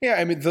 Yeah,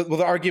 I mean,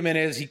 the argument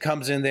is he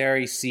comes in there,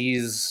 he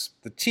sees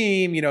the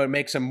team, it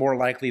makes him more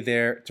likely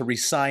there to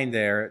resign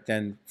there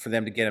than for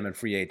them to get him in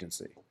free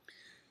agency.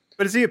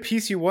 But is he a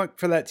piece you want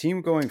for that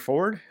team going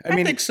forward?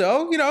 I think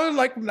so.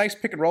 Like nice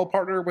pick and roll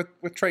partner with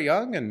Trae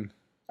Young, and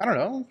I don't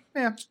know.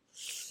 Yeah.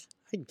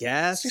 I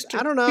guess.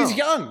 I don't know. He's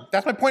young.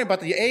 That's my point about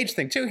the age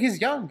thing too. He's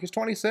young. He's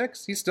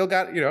 26. He's still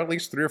got at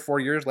least 3 or 4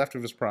 years left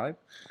of his prime.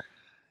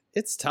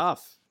 It's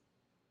tough.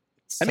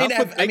 It's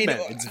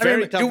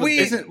very tough.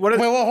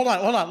 Well, hold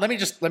on. Let me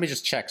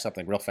just check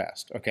something real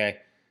fast. Okay.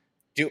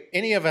 Do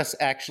any of us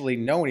actually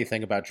know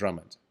anything about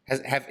Drummond?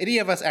 Have any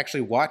of us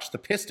actually watched the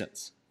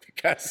Pistons?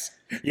 Because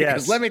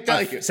let me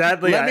tell you.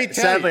 Sadly,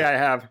 I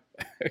have.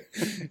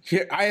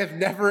 I have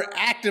never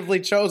actively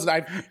chosen.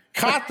 I've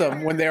caught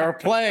them when they were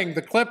playing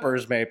the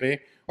Clippers, maybe,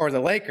 or the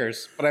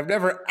Lakers, but I've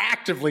never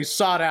actively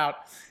sought out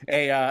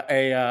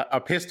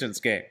a Pistons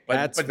game.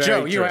 But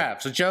Joe, you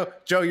have. So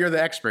Joe, you're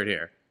the expert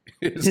here.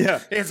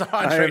 Is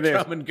Andre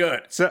Drummond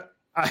good? So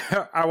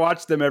I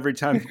watch them every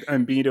time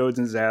Embiid owes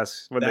his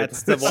ass.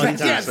 That's the one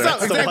time.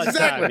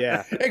 Exactly.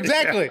 Yeah.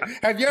 Exactly.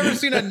 Have you ever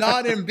seen a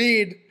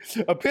non-Embiid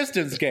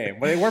Pistons game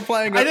when they were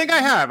playing? I think I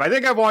have. I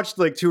think I've watched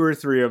like 2 or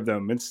 3 of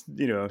them. It's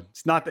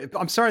it's not.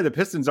 I'm sorry, the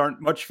Pistons aren't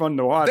much fun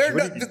to watch.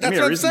 That's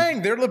what I'm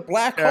saying. They're the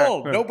black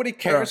hole. Nobody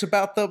cares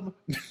about them.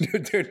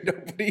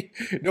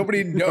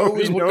 Nobody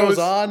knows what goes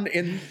on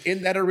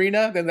in that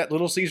arena, in that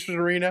Little Caesars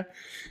arena.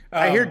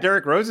 I hear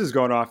Derrick Rose is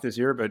going off this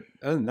year, but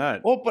other than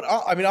that,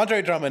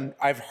 Andre Drummond,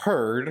 I've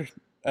heard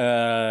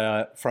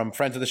from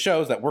friends of the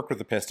shows that work with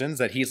the Pistons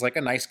that he's like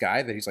a nice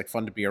guy, that he's like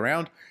fun to be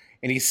around,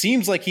 and he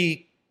seems like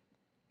he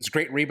is a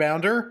great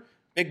rebounder,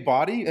 big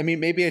body. I mean,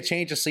 maybe a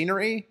change of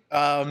scenery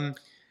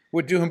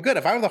would do him good.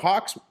 If I were the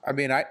Hawks, I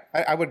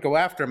would go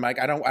after him. Like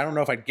I don't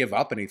know if I'd give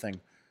up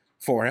anything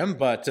for him,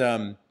 but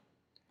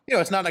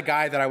it's not a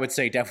guy that I would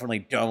say definitely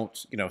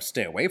don't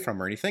stay away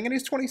from or anything. And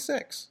he's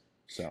 26.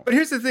 So. But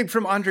here's the thing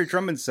from Andre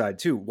Drummond's side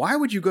too. Why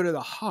would you go to the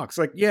Hawks?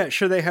 Like, yeah,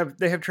 sure they have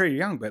Trae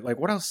Young, but like,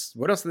 what else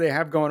do they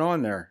have going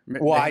on there?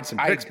 Well, I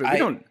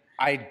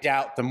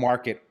doubt the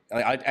market.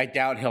 I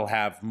doubt he'll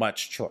have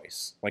much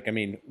choice. Like, I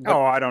mean,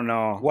 I don't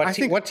know.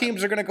 What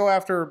teams are going to go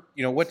after?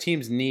 What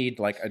teams need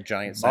like a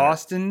giant center?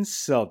 Boston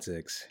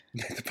Celtics.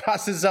 The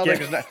Boston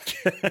Celtics.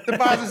 The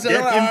Boston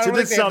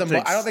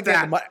Celtics. I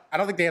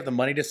don't think they have the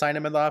money to sign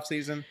him in the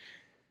offseason.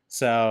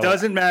 So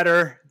doesn't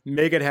matter.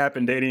 Make it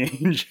happen, Danny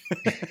Ainge.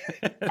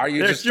 Are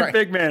you just your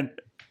big man?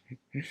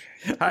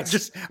 I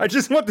just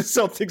want the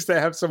Celtics to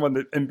have someone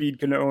that Embiid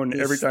can own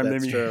every time they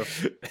meet. True.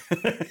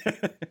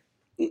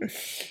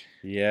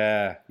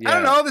 Yeah. I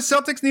don't know. The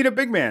Celtics need a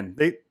big man.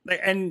 They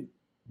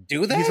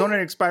do they? He's on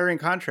an expiring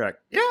contract.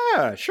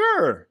 Yeah,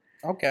 sure.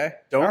 Okay.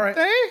 Don't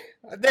they?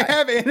 They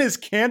have Enes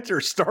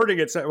Kanter starting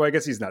at. Well, I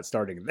guess he's not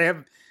starting. They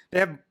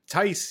have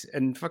Tice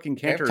and fucking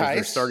Kanter as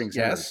their starting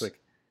centers.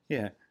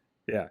 Yes.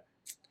 Yeah.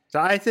 So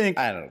I think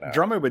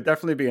Drummond would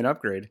definitely be an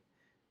upgrade.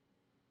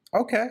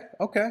 Okay.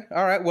 All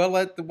right. Well,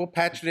 we'll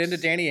patch it into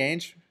Danny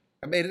Ainge.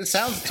 I mean, it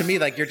sounds to me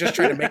like you're just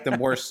trying to make them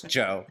worse,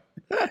 Joe.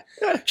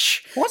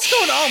 What's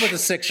going on with the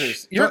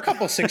Sixers? You're a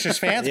couple Sixers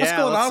fans. What's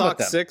going on with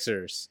them?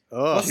 Sixers.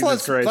 Oh,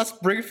 let's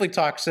briefly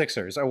talk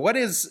Sixers. What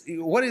is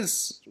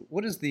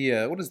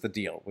the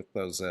deal with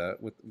those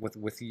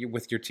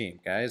with your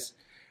team, guys?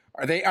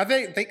 Are they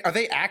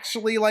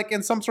actually like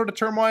in some sort of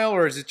turmoil,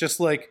 or is it just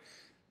like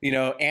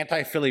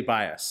anti-Philly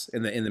bias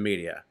in the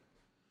media?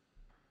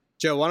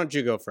 Joe, why don't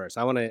you go first?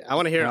 I want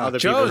to hear other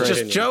Joe people's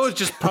is Joe is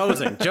just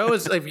posing. Joe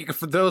is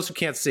for those who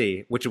can't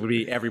see, which would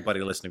be everybody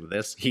listening to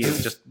this. He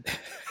was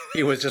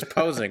just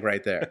posing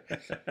right there.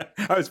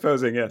 I was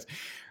posing, yes.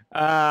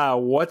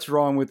 What's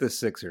wrong with the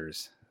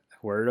Sixers?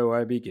 Where do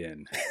I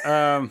begin?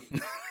 They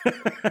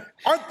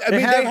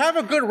have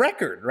a good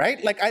record,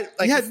 right?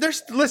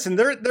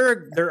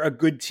 They're a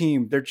good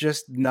team. They're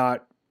just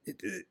not.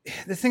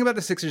 The thing about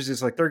the Sixers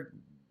is like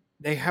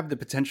they have the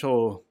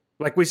potential.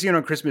 Like we see it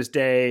on Christmas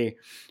Day,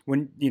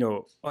 when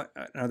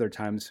other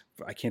times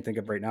I can't think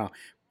of right now.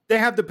 They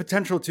have the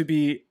potential to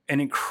be an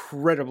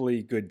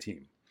incredibly good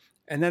team,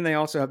 and then they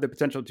also have the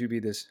potential to be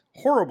this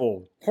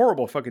horrible,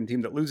 horrible fucking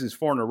team that loses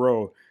 4 in a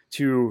row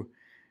to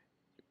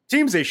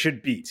teams they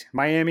should beat.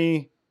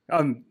 Miami,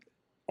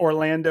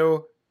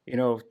 Orlando.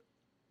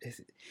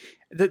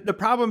 The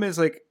problem is,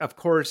 like, of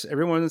course,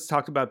 everyone's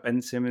talked about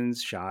Ben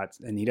Simmons' shots,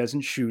 and he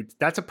doesn't shoot.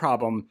 That's a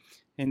problem,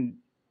 and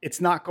it's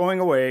not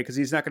going away because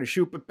he's not going to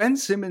shoot. But Ben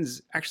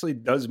Simmons actually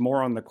does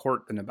more on the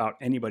court than about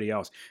anybody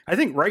else. I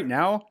think right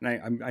now,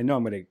 and I know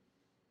I'm going to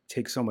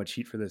take so much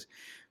heat for this,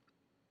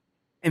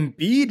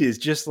 Embiid is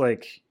just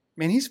like,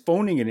 man, he's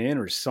phoning it in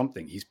or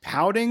something. He's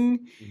pouting.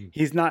 Mm-hmm.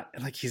 He's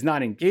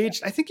not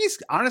engaged. I think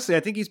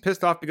he's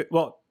pissed off because,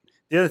 well,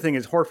 the other thing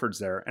is Horford's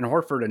there, and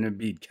Horford and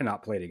Embiid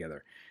cannot play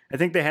together. I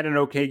think they had an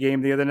okay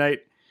game the other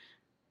night,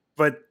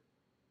 but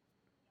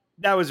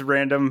that was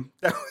random.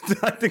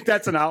 I think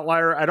that's an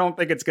outlier. I don't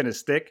think it's going to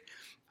stick.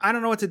 I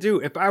don't know what to do.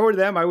 If I were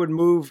them, I would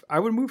move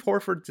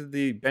Horford to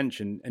the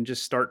bench and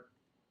just start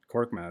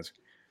Korkmaz.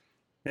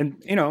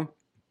 And,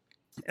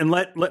 and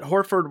let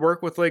Horford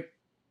work with like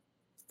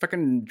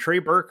fucking Trey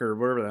Burke or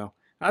whatever the hell.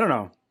 I don't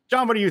know.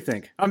 John, what do you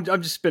think? I'm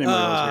just spinning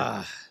my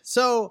wheels here.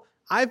 So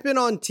I've been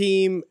on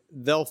team,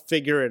 they'll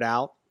figure it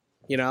out.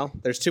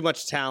 There's too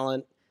much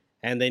talent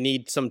and they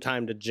need some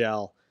time to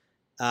gel.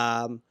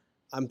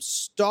 I'm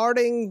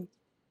starting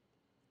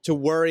to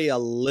worry a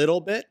little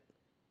bit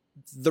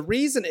the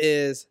reason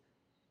is,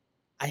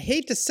 I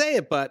hate to say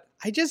it, but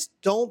I just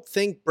don't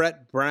think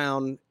Brett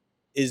Brown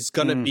is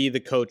going to be the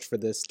coach for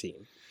this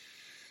team.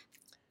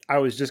 I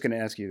was just going to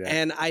ask you that.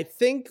 And I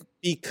think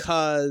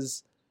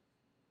because,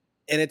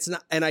 and it's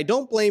not, and I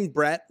don't blame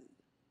Brett.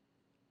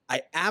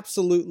 I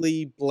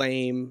absolutely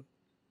blame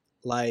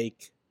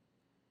like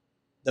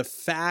the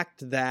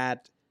fact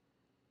that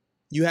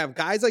you have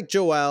guys like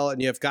Joel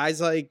and you have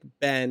guys like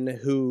Ben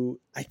who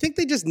I think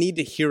they just need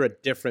to hear a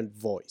different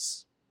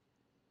voice.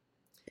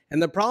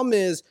 And the problem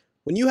is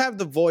when you have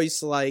the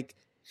voice, like,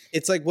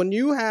 it's like when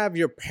you have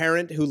your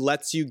parent who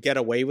lets you get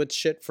away with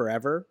shit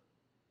forever,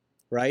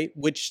 right?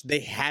 Which they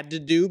had to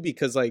do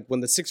because, like, when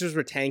the Sixers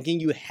were tanking,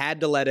 you had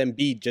to let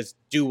Embiid just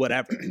do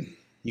whatever.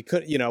 You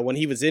could, you know, when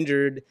he was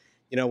injured,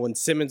 you know, when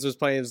Simmons was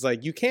playing, it was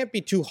like, you can't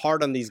be too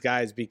hard on these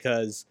guys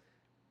because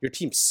your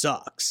team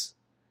sucks.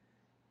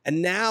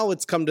 And now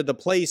it's come to the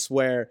place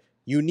where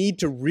you need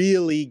to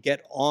really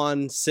get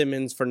on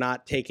Simmons for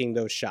not taking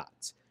those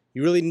shots.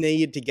 You really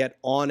need to get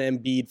on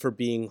Embiid for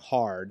being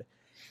hard.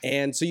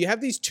 And so you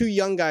have these two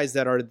young guys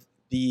that are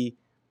the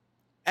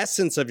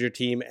essence of your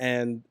team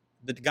and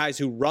the guys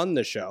who run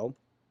the show.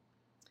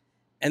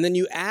 And then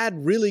you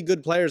add really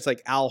good players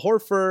like Al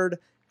Horford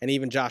and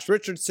even Josh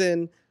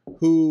Richardson,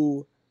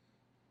 who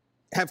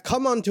have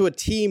come onto a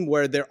team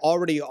where they're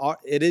already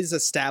it is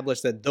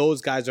established that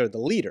those guys are the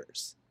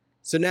leaders.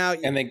 So now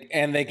and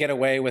they get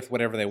away with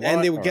whatever they want.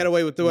 And they would get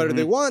away with whatever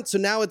they want. So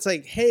now it's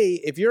like, hey,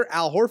 if you're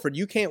Al Horford,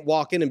 you can't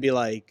walk in and be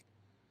like,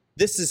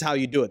 this is how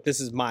you do it. This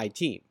is my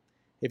team.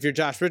 If you're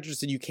Josh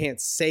Richardson, you can't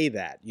say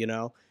that, you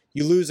know?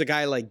 You lose a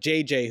guy like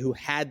JJ who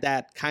had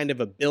that kind of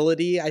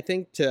ability, I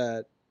think,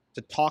 to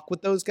talk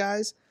with those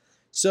guys.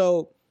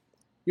 So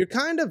you're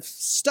kind of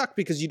stuck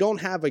because you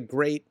don't have a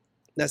great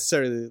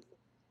necessarily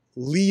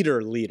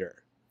leader.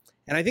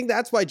 And I think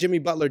that's why Jimmy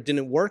Butler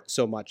didn't work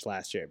so much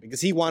last year,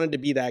 because he wanted to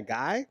be that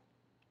guy,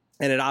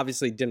 and it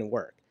obviously didn't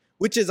work,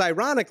 which is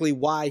ironically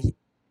why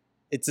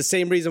it's the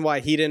same reason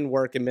why he didn't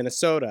work in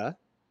Minnesota,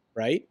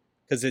 right?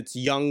 Because it's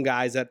young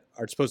guys that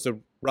are supposed to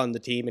run the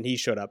team, and he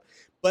showed up.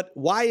 But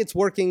why it's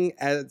working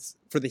as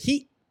for the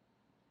Heat,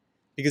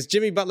 because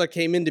Jimmy Butler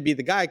came in to be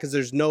the guy because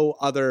there's no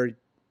other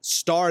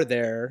star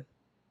there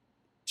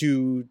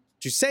to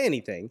say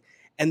anything.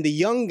 And the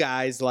young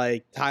guys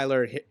like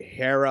Tyler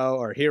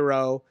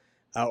Hero,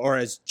 or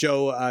as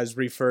Joe is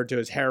referred to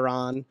as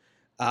Heron,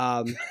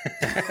 and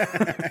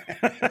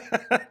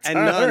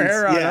Nuns,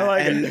 Heron, yeah,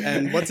 like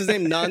and what's his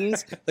name,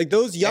 Nuns, like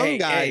those young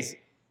guys.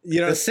 You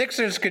know, the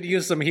Sixers could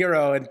use some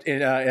hero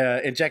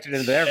injected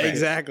into their veins.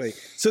 Exactly.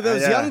 So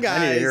those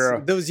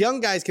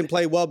young guys can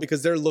play well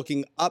because they're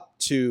looking up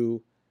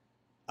to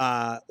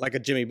like a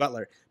Jimmy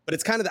Butler. But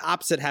it's kind of the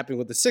opposite happening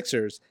with the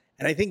Sixers,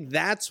 and I think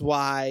that's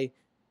why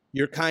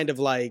you're kind of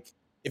like,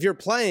 if you're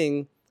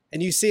playing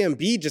and you see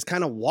Embiid just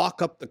kind of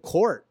walk up the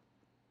court,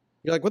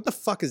 you're like, what the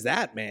fuck is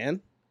that,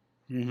 man?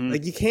 Mm-hmm.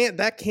 Like,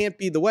 that can't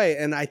be the way.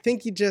 And I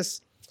think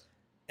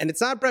and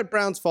it's not Brett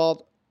Brown's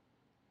fault,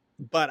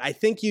 but I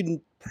think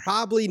you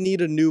probably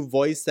need a new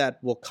voice that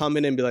will come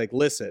in and be like,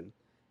 listen,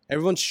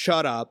 everyone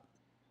shut up.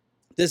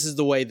 This is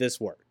the way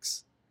this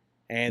works.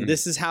 And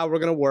this is how we're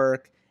going to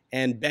work.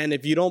 And Ben,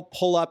 if you don't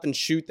pull up and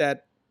shoot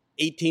that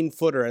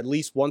 18-footer at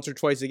least once or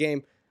twice a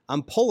game,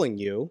 I'm pulling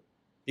you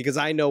because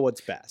I know what's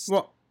best.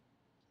 Well,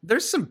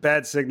 there's some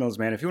bad signals,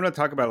 man. If you want to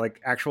talk about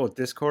like actual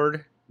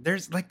discord,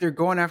 there's like they're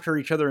going after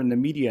each other in the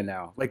media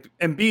now. Like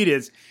Embiid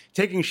is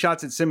taking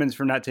shots at Simmons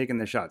for not taking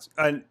the shots.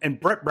 And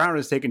Brett Brown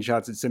is taking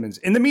shots at Simmons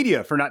in the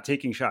media for not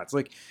taking shots.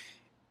 Like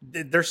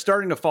they're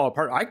starting to fall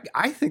apart.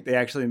 I think they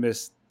actually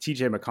miss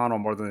TJ McConnell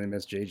more than they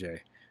miss JJ.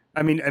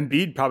 I mean,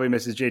 Embiid probably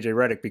misses JJ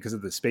Redick because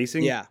of the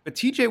spacing. Yeah. But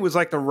TJ was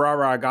like the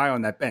rah-rah guy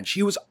on that bench.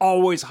 He was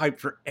always hyped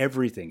for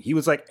everything. He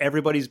was like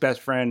everybody's best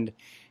friend,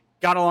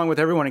 got along with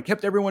everyone, and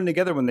kept everyone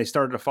together when they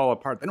started to fall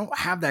apart. They don't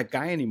have that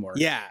guy anymore.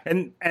 Yeah.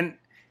 And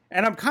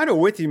I'm kind of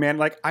with you, man.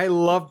 Like, I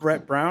love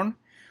Brett Brown.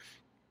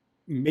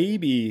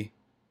 Maybe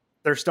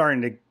they're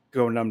starting to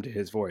go numb to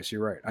his voice.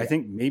 You're right. Yeah. I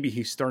think maybe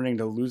he's starting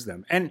to lose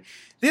them. And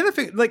the other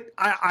thing, like,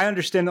 I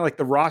understand that, like,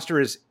 the roster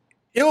is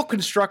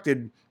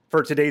ill-constructed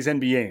for today's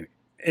NBA.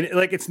 And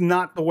it's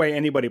not the way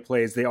anybody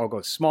plays. They all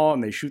go small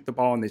and they shoot the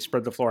ball and they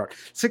spread the floor out.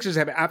 Sixers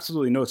have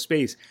absolutely no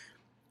space.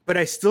 But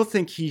I still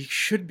think he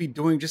should be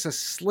doing just a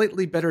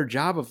slightly better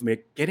job of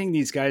getting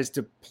these guys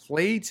to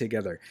play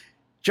together.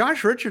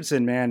 Josh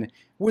Richardson, man,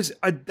 was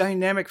a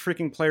dynamic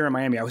freaking player in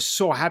Miami. I was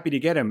so happy to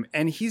get him.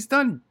 And he's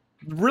done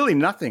really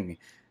nothing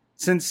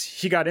since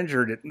he got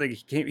injured. Like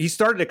he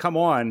started to come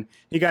on,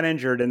 he got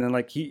injured, and then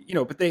like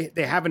but they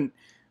haven't,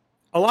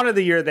 a lot of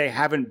the year they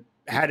haven't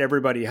had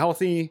everybody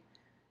healthy.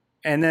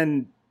 And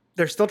then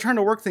they're still trying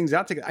to work things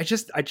out together. I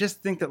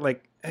just think that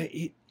like,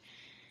 I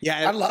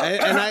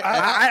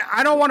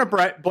don't want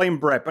to blame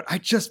Brett, but I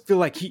just feel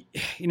like he's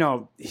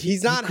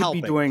not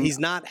helping. He's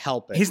not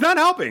helping. He's not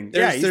helping.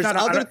 There's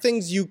other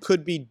things you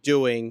could be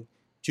doing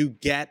to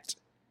get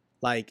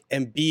like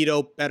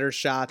Embiid better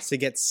shots, to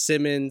get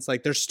Simmons.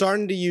 Like they're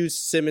starting to use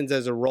Simmons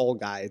as a role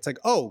guy. It's like,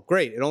 oh,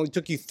 great. It only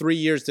took you 3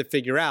 years to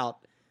figure out.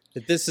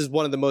 that this is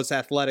one of the most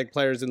athletic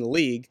players in the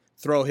league,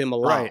 throw him a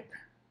lob. Right.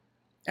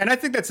 And I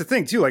think that's the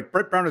thing, too. Like,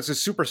 Brett Brown is a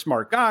super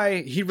smart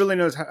guy. He really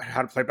knows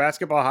how to play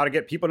basketball, how to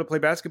get people to play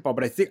basketball.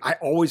 But I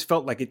always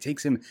felt like it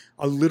takes him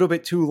a little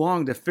bit too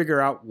long to figure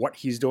out what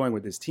he's doing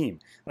with his team.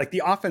 Like,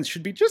 the offense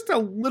should be just a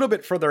little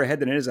bit further ahead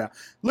than it is now.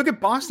 Look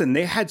at Boston.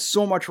 They had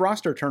so much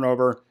roster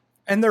turnover,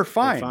 and they're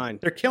fine.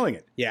 They're killing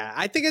it. Yeah,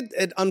 I think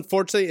it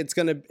unfortunately,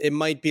 it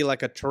might be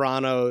like a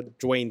Toronto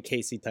Dwayne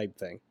Casey type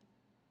thing.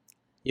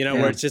 You know,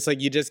 where it's just like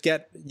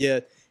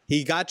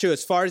he got you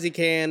as far as he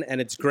can,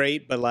 and it's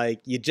great, but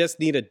like you just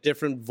need a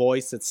different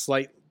voice that's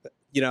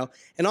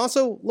and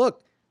also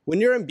look, when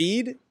you're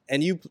Embiid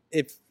and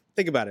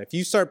think about it, if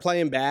you start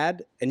playing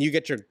bad and you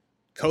get your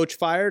coach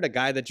fired, a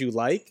guy that you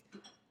like,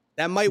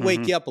 that might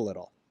wake you up a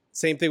little.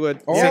 Same thing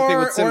with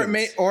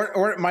Simmons.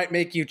 Or it might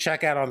make you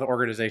check out on the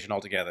organization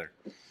altogether,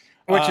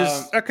 which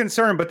is a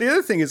concern. But the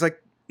other thing is,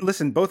 like,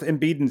 listen, both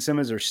Embiid and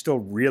Simmons are still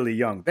really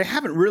young. They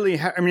haven't really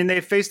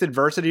they've faced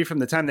adversity from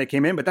the time they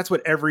came in, but that's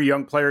what every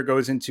young player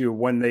goes into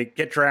when they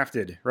get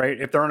drafted, right?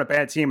 If they're on a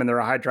bad team and they're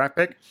a high draft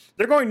pick,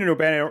 they're going into a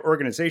bad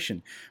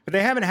organization. But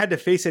they haven't had to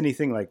face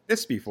anything like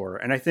this before.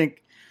 And I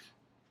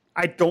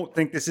don't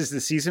think this is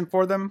the season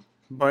for them,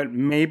 but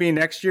maybe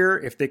next year,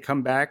 if they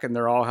come back and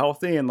they're all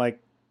healthy and like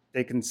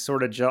they can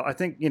sort of gel, I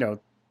think,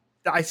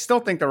 I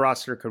still think the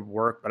roster could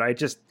work, but I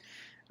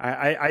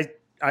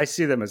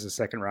see them as a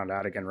second round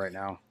out again right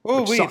now.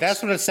 Oh,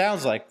 that's what it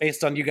sounds like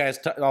based on you guys,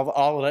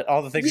 all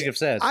the things you've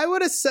said. I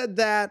would have said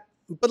that,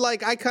 but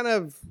like I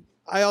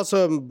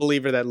also am a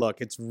believer that look,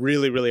 it's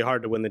really, really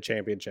hard to win the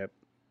championship.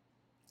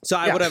 So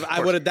I would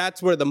have.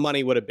 That's where the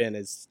money would have been,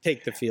 is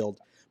take the field.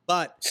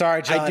 But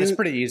sorry, John, it's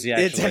pretty easy.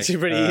 Actually, it's actually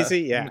pretty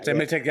easy. Yeah, I'm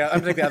gonna take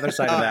the other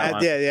side of that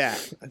one. Yeah.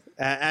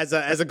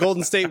 As a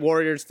Golden State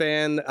Warriors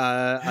fan,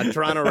 a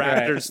Toronto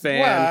Raptors fan,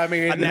 well, I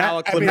mean, now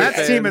a Clippers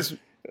fan.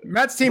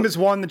 Matt's team has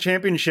won the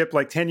championship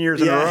like 10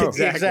 years in a row.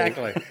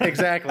 Exactly.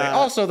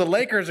 Also, the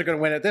Lakers are going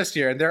to win it this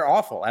year, and they're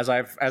awful, as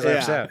I've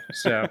said.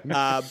 So,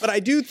 but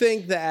I do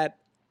think that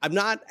I'm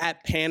not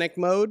at panic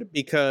mode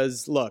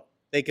because, look,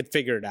 they could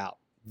figure it out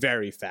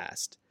very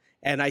fast.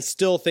 And I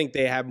still think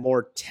they have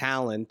more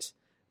talent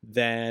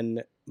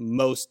than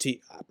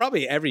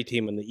probably every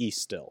team in the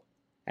East still.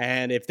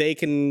 And if they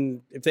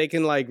can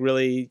like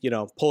really,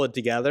 pull it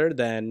together,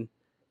 then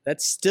that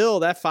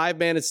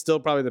 5-man is still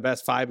probably the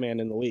best 5-man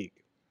in the league.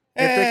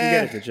 If they can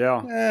get it to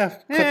gel.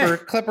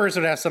 Clippers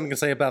would have something to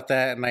say about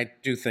that, and I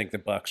do think the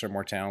Bucks are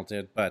more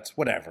talented, but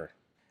whatever.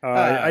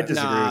 I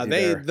disagree with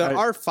you there.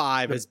 Our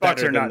 5 is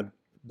better than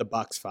the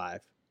Bucks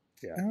 5.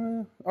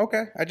 Yeah.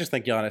 Okay. I just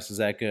think Giannis is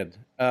that good.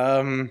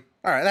 All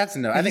right, that's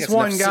enough. I think it's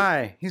one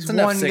guy. He's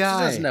one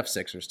guy. That's enough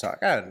Sixers talk.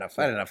 I had enough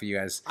of you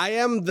guys.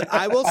 I will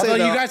say,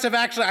 although you guys have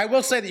I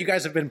will say that you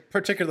guys have been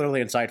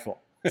particularly insightful.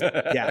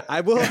 Yeah,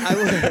 I will.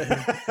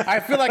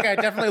 I feel like I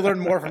definitely learned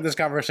more from this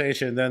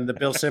conversation than the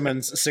Bill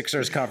Simmons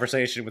Sixers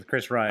conversation with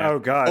Chris Ryan. Oh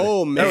God!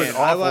 Oh man,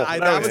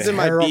 that was in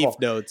my terrible. beef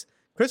notes.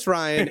 Chris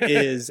Ryan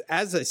is,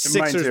 as a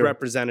Sixers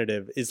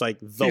representative, is like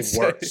the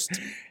worst.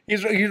 He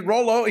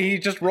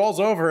just rolls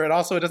over, and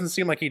also it doesn't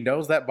seem like he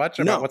knows that much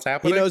about what's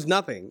happening. He knows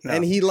nothing,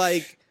 and he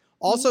during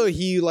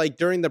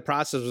the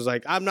process was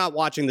like, I'm not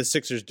watching the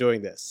Sixers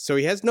doing this, so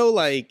he has no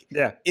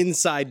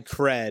inside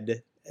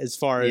cred as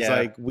far as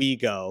like we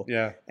go.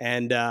 Yeah.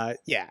 And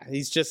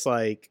he's just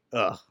like,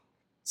 ugh,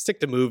 stick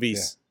to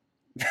movies.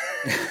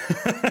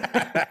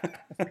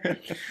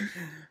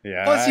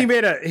 Yeah. Plus, he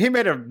made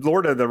a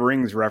Lord of the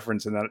Rings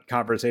reference in that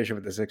conversation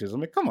with the Sixers. I'm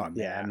like, come on,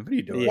 man, what are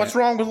you doing? What's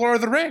wrong with Lord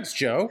of the Rings,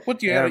 Joe? What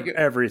do you have?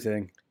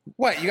 Everything.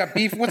 What, you got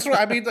beef? What's wrong?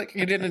 I mean, like,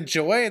 you didn't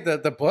enjoy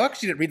the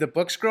books? You didn't read the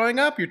books growing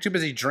up? You're too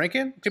busy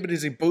drinking? Too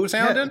busy booze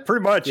hounding? Yeah,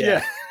 pretty much,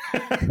 yeah.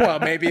 Well,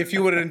 maybe if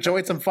you would have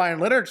enjoyed some fine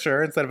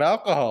literature instead of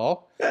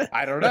alcohol,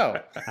 I don't know.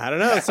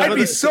 I'd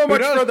be so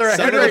much further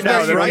ahead right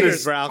now than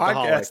writers were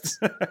alcoholics.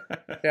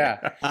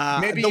 Yeah.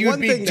 Maybe you'd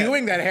be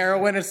doing that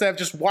heroin instead of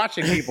just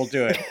watching people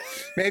do it.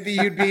 Maybe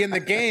you'd be in the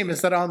game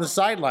instead of on the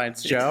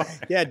sidelines, Joe.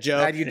 Yeah, Joe.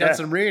 Had you done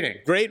some reading.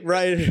 Great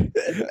writer.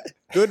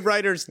 Good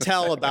writers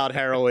tell about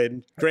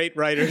heroin. Great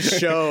writers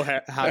show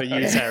how to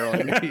use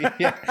heroin.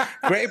 Yeah.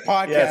 Great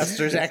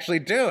podcasters actually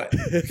do it.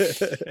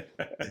 The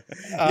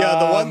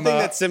one thing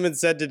that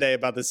Simmons said today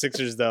about the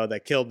Sixers, though,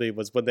 that killed me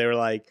was when they were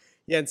like,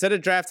 instead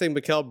of drafting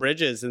Mikal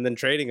Bridges and then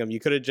trading him,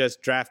 you could have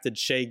just drafted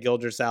Shai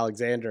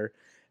Gilgeous-Alexander.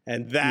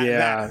 And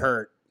that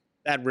hurt.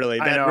 That really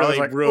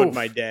ruined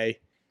my day.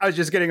 I was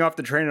just getting off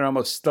the train and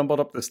almost stumbled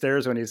up the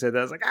stairs when he said that.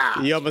 I was like,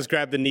 You almost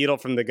grabbed the needle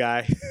from the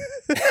guy.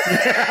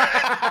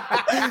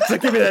 It's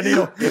like, give me that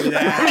needle.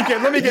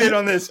 Let me get in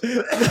on this.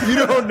 You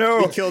don't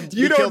know.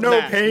 You don't know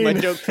pain. My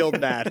joke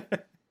killed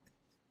Matt.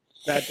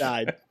 Matt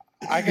died.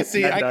 I can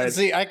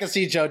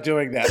see Joe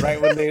doing that, right?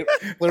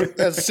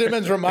 When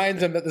Simmons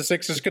reminds him that the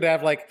Sixers could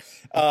have like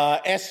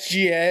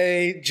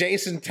SGA,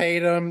 Jason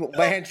Tatum,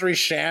 Landry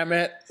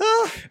Shamet.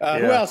 Who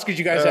else could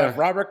you guys have?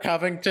 Robert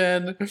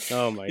Covington.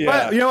 Oh my God!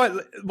 But you know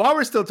what? While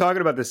we're still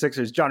talking about the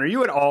Sixers, John, are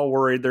you at all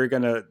worried they're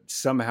going to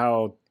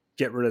somehow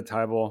get rid of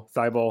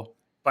Thibault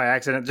by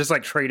accident, just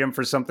like trade him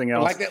for something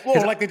else.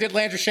 Like they did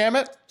Landry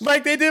Shamet?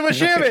 Like they did with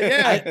Shamet,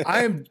 yeah.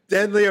 I am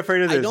deadly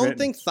afraid of this. I don't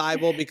think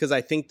Thibault because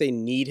I think they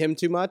need him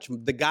too much.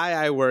 The guy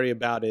I worry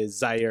about is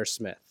Zaire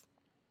Smith.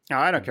 No,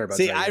 I don't care about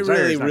See, Zaire. I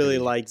Zaire's really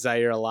not like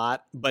Zaire a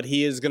lot, but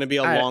he is going to be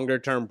a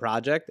longer-term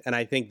project, and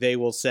I think they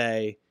will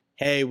say,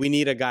 hey, we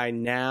need a guy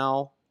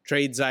now,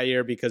 trade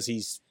Zaire because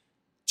he's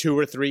 2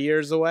 or 3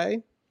 years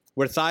away.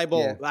 Where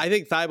Thibault, I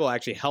think Thibault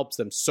actually helps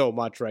them so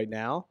much right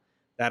now.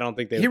 I don't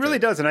think he really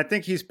does, and I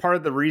think he's part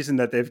of the reason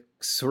that they've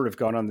sort of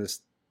gone on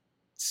this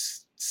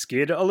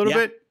skid a little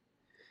bit.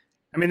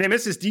 I mean, they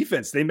miss his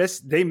defense. They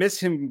miss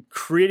him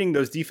creating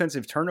those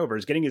defensive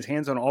turnovers, getting his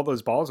hands on all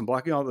those balls and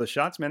blocking all those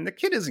shots. Man, the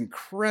kid is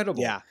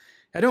incredible. Yeah,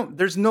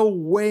 there's no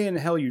way in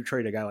hell you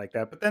trade a guy like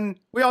that. But then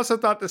we also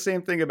thought the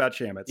same thing about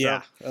Shamet.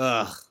 So.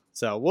 Yeah.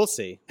 So we'll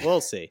see.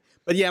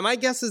 But yeah, my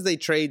guess is they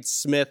trade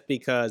Smith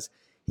because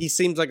he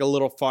seems like a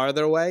little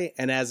farther away,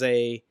 and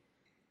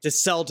to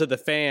sell to the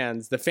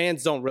fans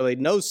don't really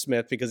know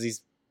Smith because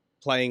he's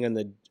playing in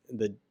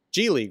the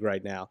G League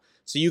right now.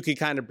 So you could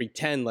kind of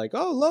pretend like,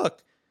 oh,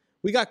 look,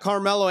 we got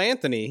Carmelo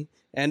Anthony,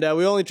 and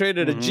we only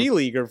traded a G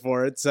Leaguer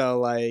for it. So,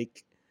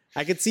 like,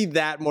 I could see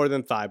that more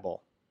than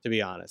Thibault, to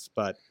be honest.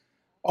 But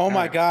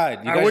my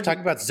God, you guys are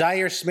talking about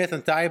Zaire Smith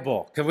and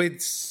Thibault. Can we?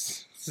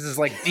 This is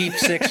like deep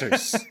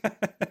Sixers.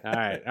 All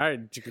right,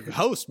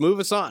 host, move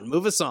us on.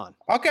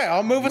 Okay,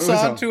 I'll move us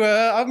on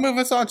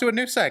to a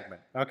new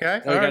segment.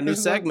 Okay, we got a new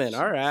segment.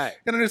 All right,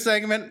 got a new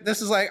segment.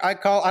 This is like I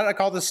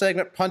call this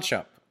segment Punch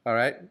Up. All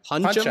right,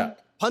 Punch out.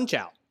 Punch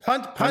up.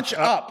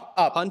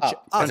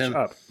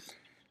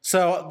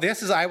 So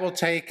this is I will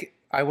take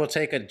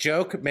a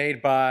joke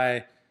made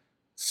by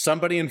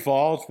somebody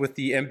involved with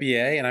the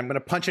NBA, and I'm going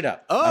to punch it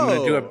up. I'm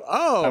going to do like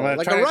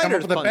a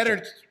writer's punch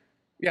up.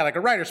 Yeah, like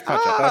a writer's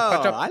punch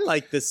up. I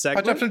like this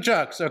segment. Punch up some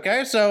jokes,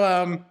 okay?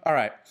 So, all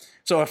right.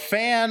 So a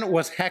fan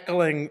was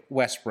heckling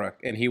Westbrook,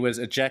 and he was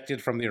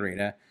ejected from the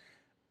arena.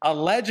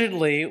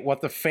 Allegedly,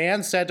 what the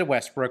fan said to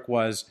Westbrook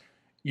was,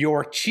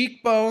 "Your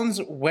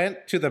cheekbones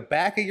went to the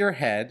back of your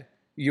head.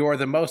 You're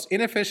the most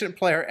inefficient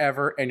player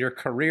ever, and your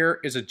career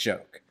is a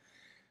joke."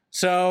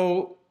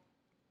 So,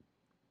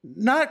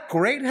 not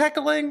great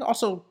heckling.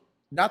 Also,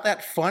 not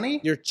that funny.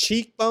 Your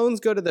cheekbones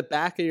go to the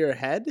back of your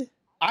head?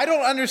 I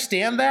don't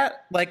understand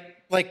that. Like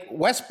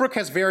Westbrook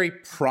has very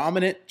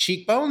prominent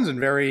cheekbones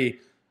and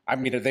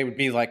they would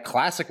be like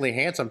classically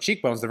handsome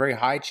cheekbones. They're very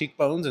high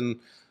cheekbones and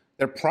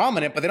they're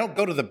prominent, but they don't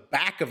go to the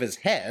back of his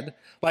head.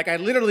 Like I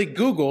literally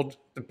Googled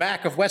the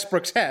back of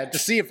Westbrook's head to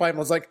see if I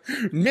was like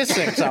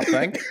missing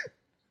something.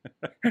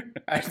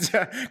 Because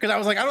I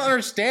was like, I don't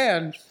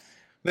understand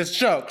this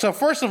joke. So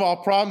first of all,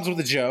 problems with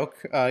the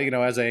joke,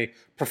 as a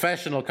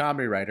professional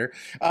comedy writer,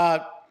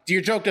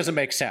 your joke doesn't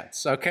make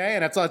sense, okay?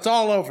 And it's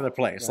all over the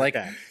place.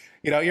 Okay.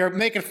 Like, you're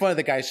making fun of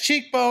the guy's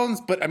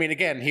cheekbones, but I mean,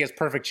 again, he has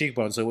perfect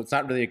cheekbones, so it's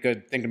not really a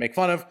good thing to make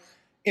fun of.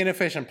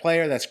 Inefficient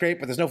player, that's great,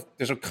 but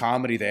there's no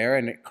comedy there,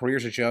 and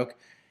career's a joke.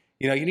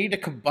 You need to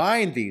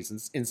combine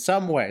these in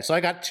some way. So I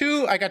got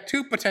two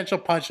potential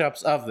punch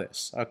ups of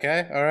this.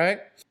 Okay, all right.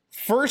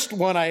 First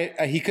one,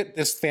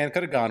 this fan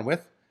could have gone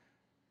with.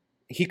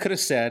 He could have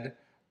said,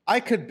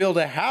 "I could build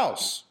a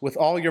house with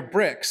all your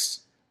bricks.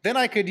 Then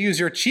I could use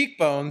your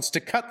cheekbones to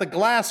cut the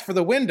glass for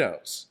the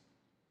windows."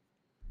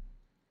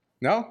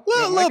 No?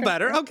 A little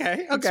better.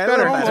 Okay. It's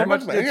better.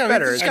 It's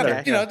better. It's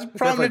got it's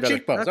prominent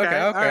cheekbones. Okay.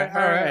 All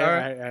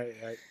right.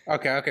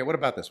 Okay. What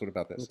about this?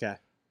 Okay.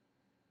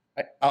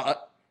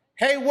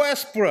 Hey,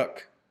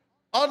 Westbrook.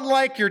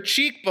 Unlike your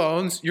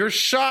cheekbones, your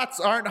shots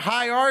aren't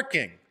high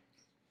arcing.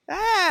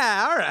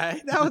 All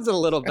right. That was a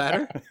little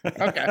better.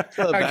 Okay.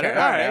 All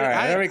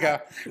right. There we go.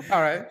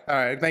 All right.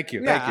 Thank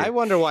you. I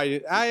wonder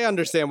why. I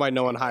understand why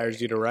no one hires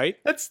you to write.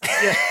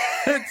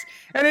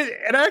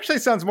 It actually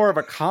sounds more of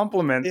a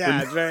compliment.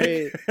 Yeah, it's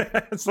very.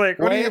 It's like,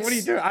 what are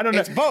you doing? I don't know.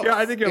 It's both. Yeah,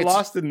 I think you're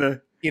lost in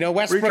the.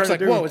 Westbrook's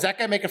like, whoa, is that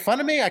guy making fun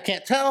of me? I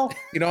can't tell.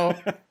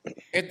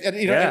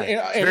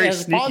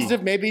 As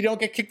positive, maybe you don't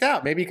get kicked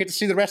out. Maybe you get to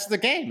see the rest of the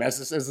game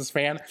as this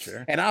fan.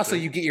 Sure. And also,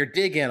 you get your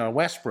dig in on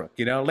Westbrook.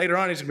 Later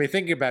on, he's going to be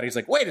thinking about it. He's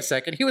like, wait a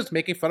second, he was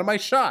making fun of my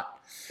shot.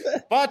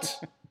 But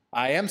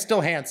I am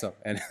still handsome.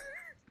 And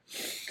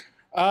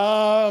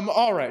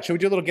all right. Should we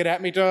do a little get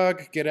at me,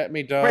 dog? Get at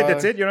me, dog. Wait,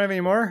 that's it? You don't have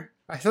any more?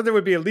 I thought there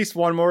would be at least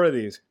one more of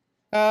these.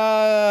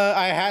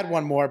 I had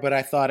one more, but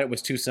I thought it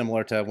was too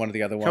similar to one of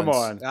the other ones. Come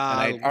on,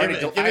 I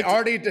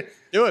already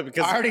do it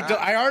because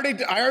I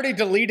already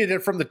deleted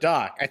it from the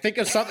doc. I think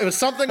it was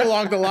something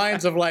along the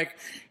lines of like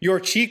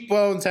your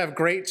cheekbones have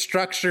great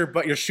structure,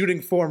 but your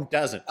shooting form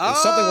doesn't.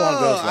 Something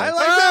along those lines. I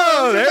like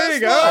that. There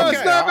you go.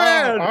 It's not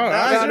bad.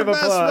 Round of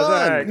applause.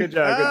 All right, good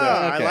job.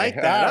 I like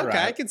that. Okay,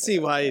 I can see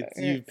why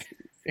you.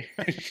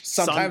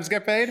 Sometimes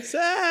get paid?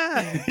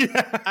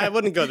 I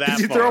wouldn't go that far.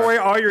 Did you throw away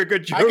all your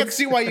good jokes? I can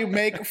see why you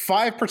make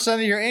 5%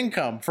 of your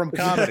income from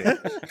comedy.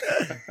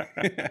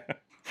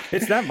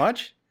 It's that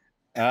much?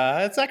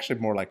 It's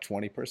actually more like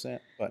 20%,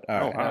 but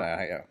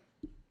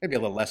maybe a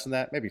little less than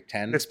that. Maybe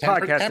 10. This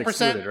podcast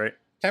excluded, right?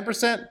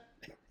 10%.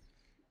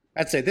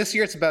 I'd say this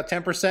year it's about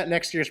 10%.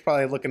 Next year it's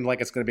probably looking like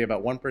it's going to be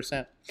about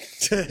 1%.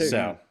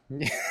 So,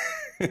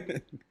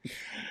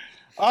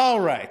 all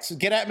right. So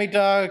get at me,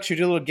 dog. Should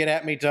we do a little get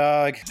at me,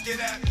 dog? Get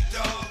at me,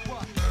 dog.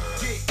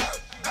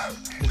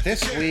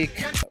 This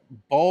week,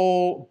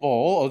 Bowl.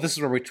 Oh, this is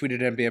where we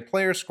tweeted NBA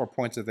players, score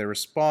points if they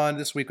respond.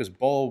 This week was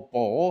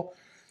Bowl.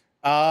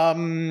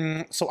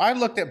 So I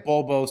looked at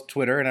Bobo's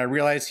Twitter and I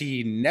realized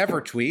he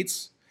never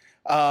tweets.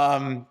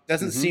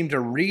 Doesn't seem to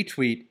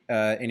retweet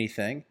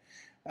anything.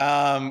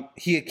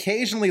 He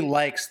occasionally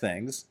likes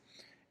things,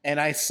 and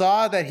I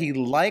saw that he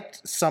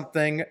liked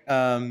something.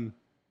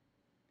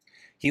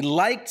 He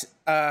liked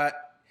a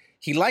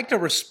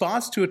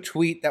response to a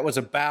tweet that was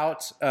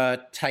about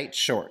tight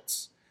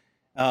shorts,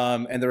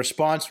 and the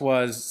response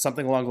was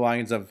something along the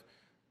lines of,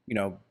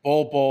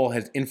 Bol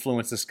has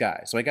influenced this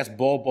guy. So I guess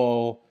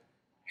Bol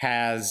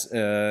has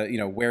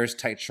wears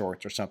tight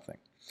shorts or something.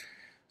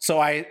 So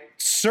I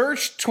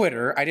searched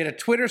Twitter. I did a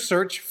Twitter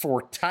search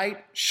for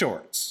tight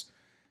shorts.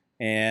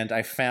 And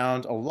I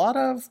found a lot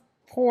of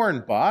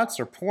porn bots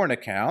or porn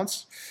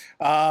accounts.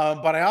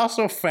 But I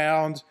also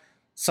found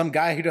some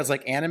guy who does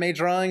like anime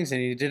drawings. And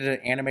he did an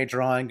anime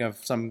drawing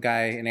of some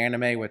guy in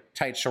anime with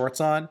tight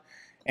shorts on.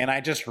 And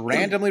I just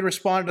randomly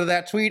responded to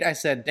that tweet. I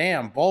said,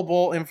 damn,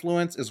 Bol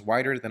influence is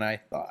wider than I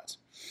thought.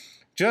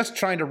 Just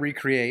trying to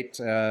recreate,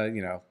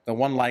 the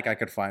one like I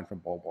could find from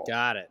Bol.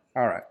 Got it.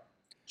 All right.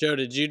 Joe,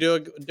 did you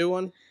do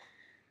one?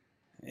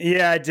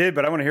 Yeah, I did,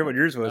 but I want to hear what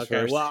yours was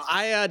first. Well,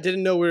 I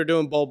didn't know we were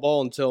doing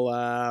Bol until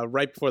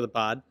right before the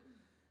pod.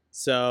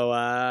 So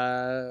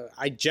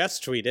I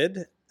just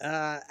tweeted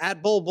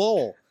at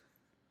Bol.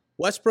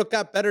 Westbrook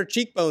got better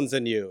cheekbones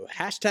than you.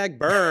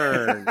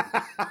 #burn.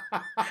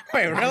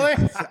 Wait, really?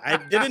 I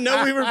didn't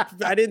know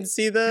I didn't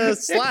see the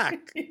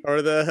Slack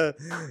or the.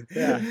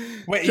 Yeah.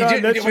 Wait,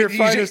 John, that's your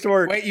finest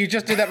work. Wait, you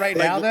just did that right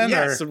now then?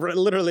 Yes,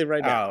 literally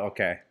right now. Oh,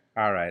 okay.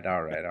 All right.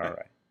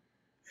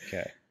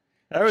 Okay.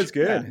 That was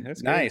good.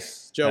 That's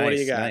nice. Joe, what do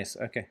you got? Nice.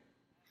 Okay.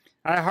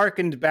 I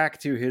hearkened back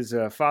to his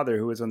father,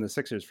 who was on the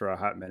Sixers for a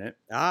hot minute.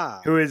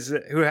 Who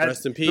had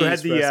rest in peace. Who had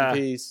the, rest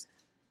in peace.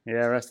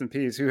 Yeah, rest in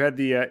peace. Who had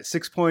the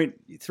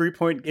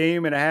 3-point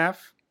game and a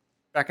half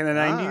back in the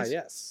 90s?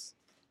 Yes.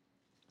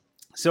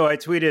 So I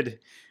tweeted,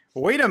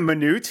 "Wait a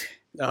minute."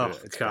 Oh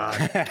God.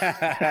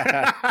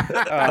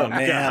 Oh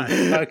man. God.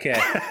 Okay.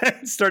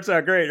 It starts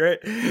out great, right?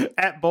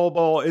 At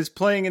Bol is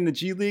playing in the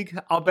G League.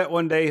 I'll bet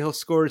one day he'll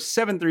score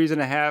 7 threes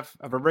and a half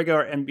of a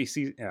regular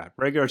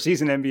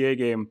season NBA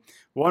game,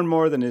 one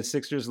more than his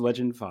Sixers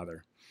legend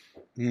father.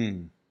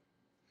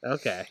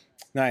 Okay.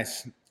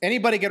 Nice.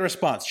 Anybody get a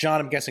response?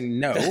 John, I'm guessing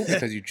no,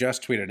 because you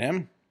just tweeted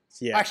him.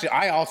 Yeah. Actually,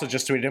 I also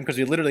just tweeted him because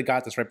we literally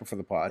got this right before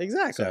the pod.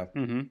 Exactly. So.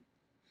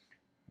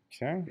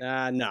 Okay.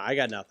 No, I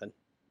got nothing.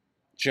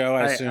 Joe,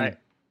 I assume.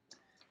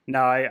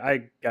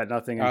 I got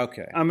nothing.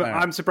 Okay.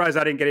 I'm surprised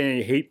I didn't get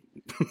any hate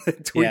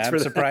tweets. Yeah, I'm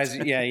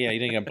surprised. Yeah, you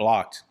didn't get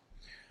blocked.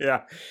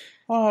 Yeah.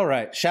 All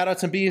right. Shout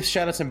outs and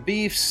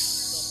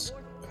beefs.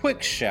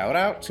 Quick shout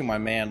out to my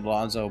man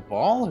Lonzo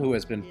Ball, who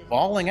has been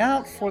balling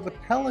out for the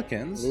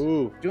Pelicans.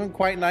 Ooh. Doing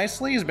quite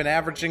nicely. He's been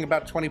averaging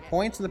about 20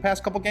 points in the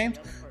past couple games.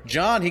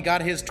 John, he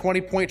got his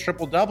 20-point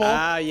triple-double.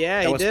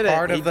 Yeah, he did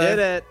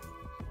it.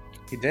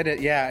 He did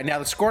it, yeah.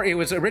 Now, it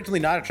was originally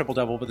not a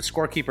triple-double, but the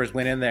scorekeepers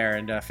went in there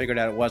and figured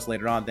out it was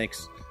later on,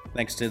 thanks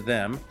to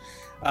them.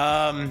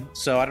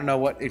 So I don't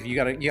know if you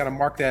gotta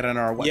mark that on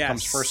our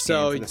comes first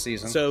game for the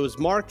season. So it was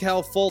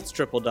Markelle Fultz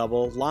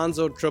triple-double,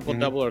 Lonzo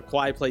triple-double, or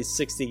Kawhi plays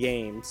 60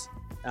 games.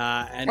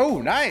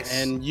 Nice.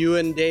 And you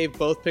and Dave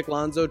both picked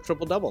Lonzo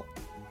triple-double.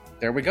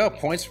 There we go.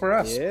 Points for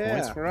us. Yeah,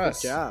 points for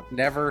us. Good job.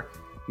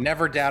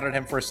 Never doubted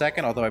him for a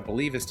second, although I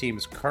believe his team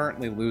is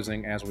currently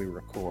losing as we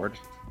record.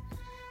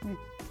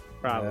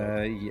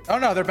 Probably. Yeah. Oh,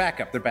 no, they're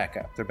back up. They're back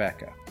up.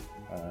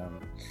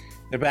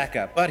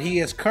 But he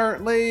is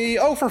currently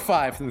 0 for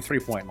 5 from the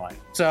three-point line.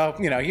 So,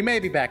 he may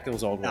be back to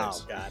those old ways.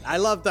 Oh, God. I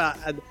love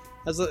that.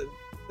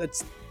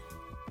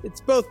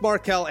 It's both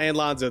Markelle and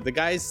Lonzo. The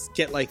guys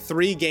get like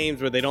 3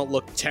 games where they don't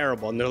look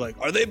terrible, and they're like,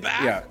 are they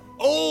back? Yeah.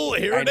 Oh,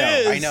 here it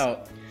is. I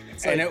know.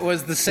 And it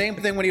was the same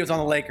thing when he was on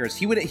the Lakers.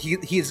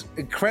 He's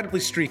incredibly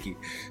streaky.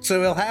 So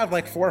he'll have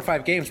like 4 or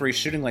 5 games where he's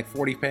shooting like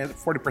 40%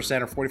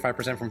 or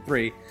 45% from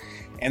 3.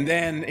 And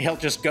then he'll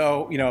just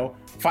go,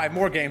 5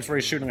 more games where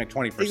he's shooting like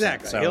 20%.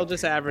 Exactly. So, he'll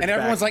just average. And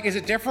everyone's like, is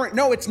it different?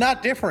 No, it's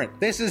not different.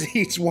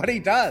 It's what he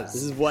does.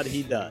 This is what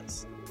he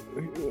does.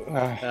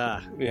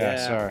 Yeah,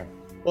 sorry.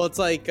 Well, it's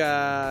like,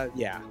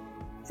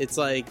 It's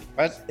like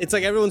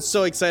everyone's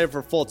so excited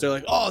for Fultz. They're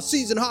like, oh,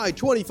 season high,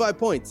 25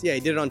 points. Yeah, he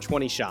did it on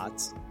 20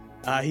 shots.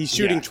 He's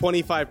shooting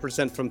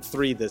 25% from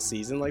 3 this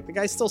season. Like, the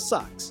guy still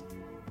sucks.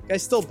 The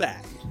guy's still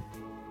bad.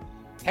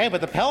 Hey,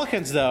 but the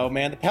Pelicans, though,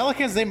 man,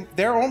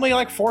 they're only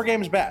like 4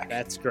 games back.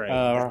 That's great.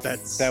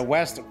 That's the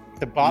West,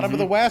 the bottom of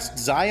the West.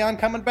 Zion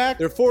coming back.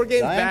 They're 4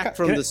 games back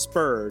from the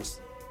Spurs,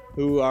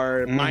 who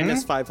are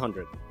minus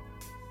 500.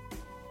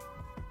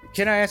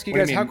 Can I ask you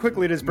guys how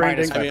quickly does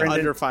Brandon?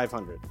 Under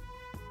 500.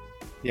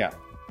 Yeah.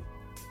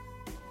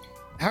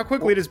 How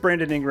quickly does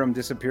Brandon Ingram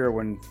disappear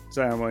when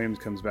Zion Williams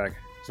comes back?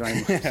 So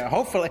I'm,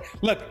 Hopefully,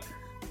 look.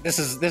 This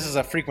is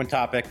a frequent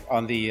topic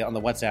on the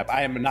WhatsApp.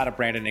 I am not a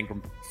Brandon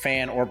Ingram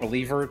fan or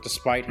believer,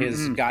 despite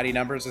his gaudy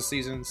numbers this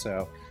season.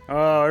 So,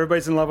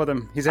 everybody's in love with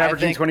him. He's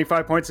averaging think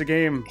 25 points a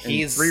game.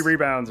 He's 3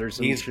 rebounds or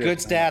something. He's good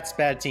stats,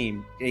 bad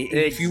team.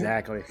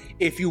 Exactly.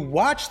 If you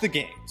watch the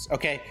games,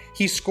 okay,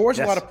 he scores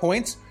a lot of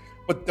points,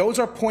 but those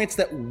are points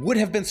that would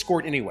have been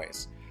scored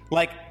anyways.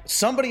 Like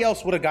somebody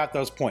else would have got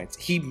those points.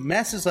 He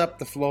messes up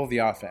the flow of the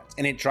offense,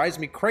 and it drives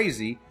me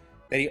crazy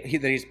that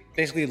he's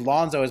basically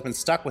Lonzo has been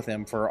stuck with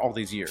him for all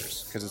these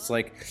years because it's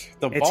like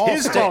the ball.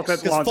 It's his fault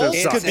that Lonzo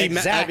sucks. Could be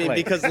exactly. I mean,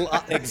 because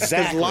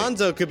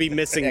Lonzo could be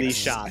missing these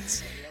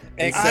shots.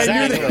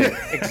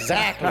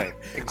 Exactly.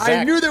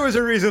 I knew there was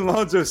a reason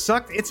Lonzo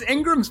sucked. It's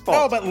Ingram's fault.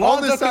 No, but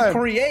Lonzo could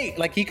create.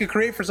 Like he could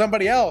create for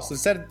somebody else.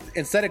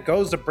 Instead it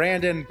goes to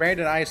Brandon.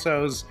 Brandon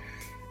ISOs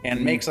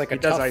and makes like a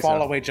tough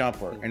fall away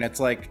jumper. And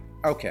it's like,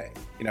 okay,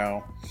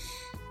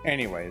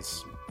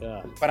 anyways.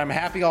 Yeah. But I'm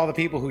happy all the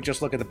people who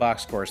just look at the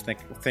box scores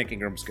think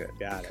Ingram's good.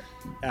 Got it.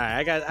 All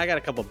right, I got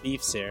a couple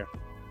beefs here.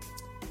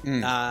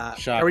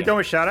 Are we done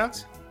with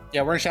shout-outs?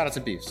 Yeah, we're in shout-outs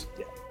and beefs.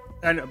 Yeah.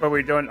 But are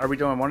we doing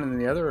one and then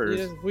the other?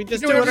 Or we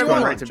just do do whatever whatever you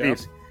we want, to Joe.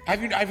 beefs?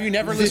 Have you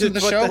never listened to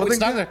the show? It's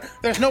not,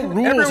 there's no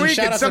rules Every in week, and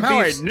shout-outs and somehow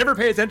I beefs. never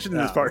pay attention to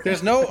this part.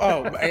 There's no.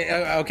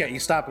 Okay. You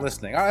stop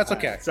listening. Oh, that's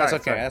okay. Sorry.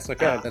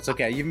 That's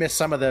okay. You missed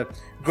some of the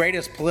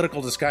greatest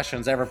political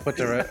discussions ever put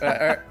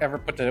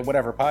to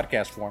whatever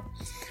podcast form.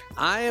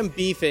 I am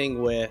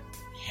beefing with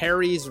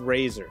Harry's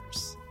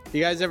Razors.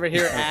 You guys ever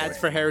hear ads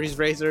for Harry's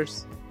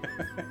Razors?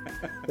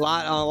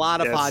 On a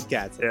lot of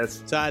podcasts.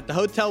 Yes. So at the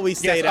hotel we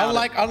stayed out.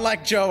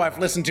 Unlike Joe, I've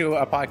listened to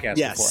a podcast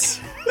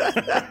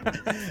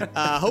before.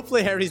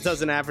 Hopefully Harry's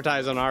doesn't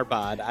advertise on our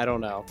pod. I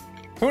don't know.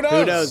 Who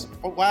knows?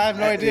 Well, I have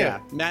no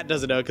idea. Yeah, Matt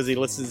doesn't know because he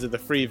listens to the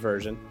free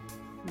version.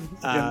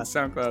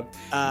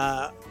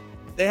 SoundCloud.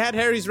 They had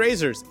Harry's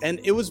Razors, and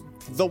it was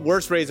the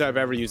worst razor I've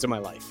ever used in my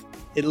life.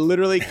 It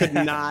literally could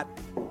not.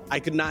 I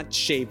could not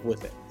shave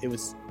with it. It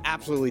was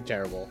absolutely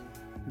terrible.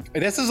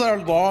 This is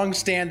our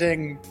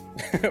long-standing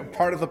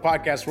part of the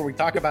podcast where we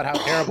talk about how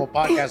terrible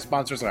podcast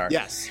sponsors are.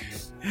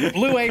 Yes.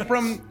 Blue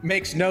Apron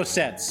makes no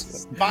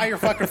sense. Buy your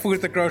fucking food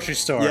at the grocery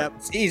store. Yep.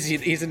 It's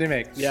easy to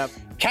make. Yep.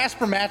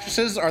 Casper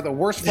mattresses are the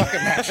worst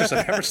fucking mattress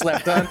I've ever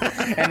slept on.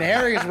 And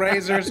Harry's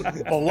Razors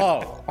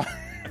below.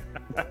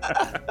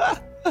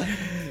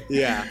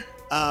 Yeah.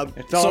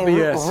 It's all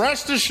BS.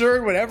 Rest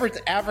assured, whatever's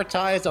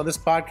advertised on this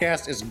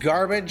podcast is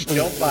garbage.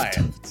 Don't buy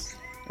it.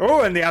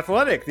 Oh, and The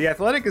Athletic. The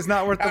Athletic is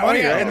not worth the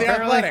money. Yeah, right? and The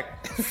Athletic.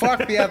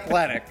 Fuck The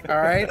Athletic, all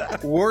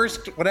right?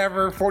 Worst,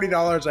 whatever,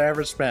 $40 I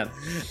ever spent.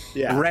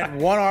 Yeah. Read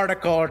one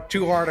article or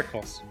 2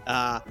 articles.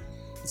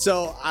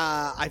 So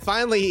I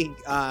finally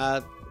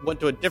went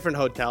to a different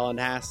hotel and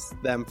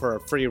asked them for a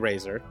free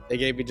razor. They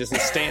gave me just a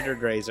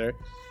standard razor.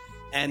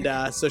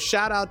 And so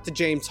shout out to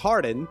James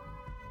Harden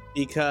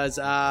because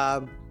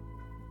I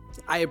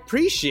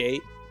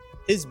appreciate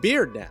his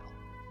beard now.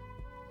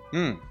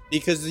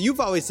 Because you've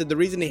always said the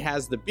reason he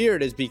has the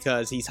beard is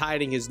because he's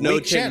hiding his no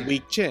chin,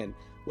 weak chin.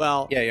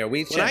 Well,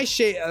 weak chin. When I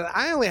shave,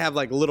 I only have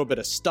like a little bit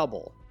of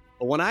stubble.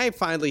 But when I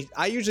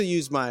usually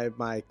use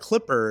my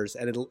clippers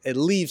and it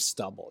leaves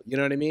stubble. You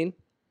know what I mean?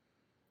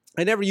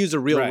 I never use a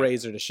real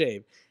razor to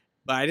shave,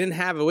 but I didn't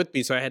have it with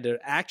me, so I had to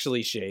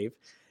actually shave.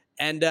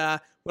 And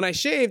when I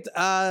shaved,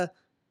 I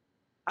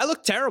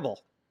looked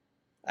terrible.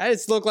 I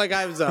just looked like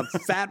I was a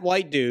fat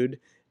white dude.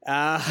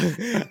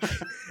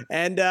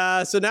 And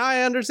so now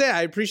I understand.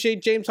 I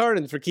appreciate James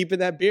Harden for keeping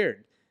that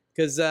beard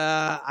because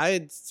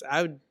I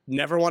would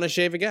never want to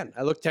shave again.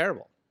 I look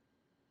terrible.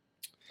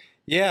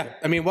 Yeah,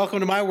 I mean, welcome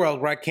to my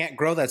world where I can't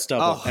grow that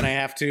stubble, and I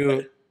have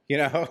to,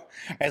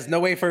 there's no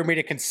way for me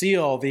to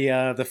conceal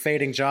the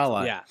fading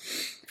jawline. Yeah,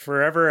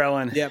 forever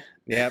Ellen.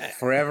 Yep,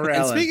 forever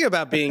Ellen. And speaking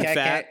about being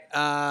fat,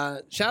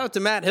 shout out to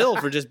Matt Hill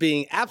for just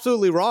being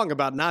absolutely wrong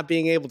about not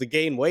being able to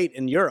gain weight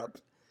in Europe.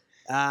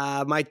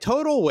 My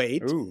total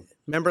weight,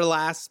 remember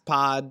last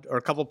pod or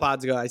a couple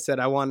pods ago, I said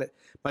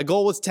my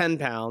goal was 10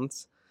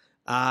 pounds.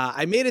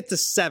 I made it to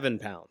 7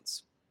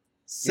 pounds.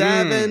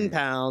 7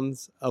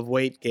 pounds of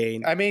weight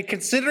gain. I mean,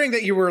 considering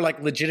that you were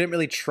like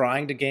legitimately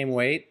trying to gain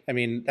weight, I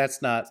mean,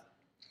 that's not,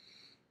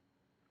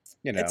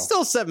 It's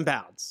still 7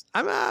 pounds.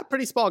 I'm a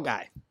pretty small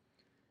guy.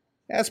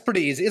 That's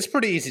pretty easy. It's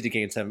pretty easy to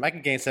gain 7. I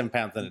could gain 7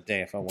 pounds in a day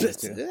if I wanted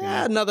to.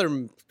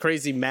 Another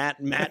crazy Matt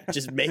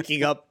just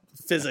making up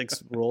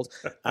physics rules.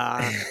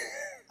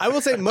 I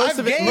will say most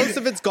of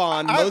it's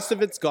gone. Most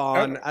of it's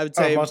gone. I would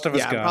say most of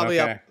it's gone. Probably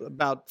up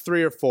about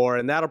 3 or 4,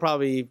 and that'll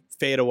probably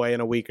fade away in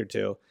a week or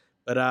two.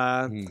 But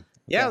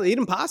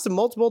eating pasta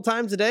multiple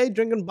times a day,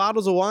 drinking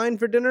bottles of wine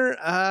for dinner,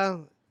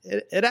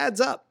 it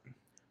adds up.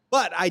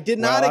 But I did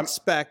not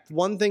expect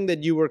one thing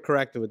that you were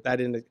correct with. I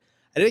didn't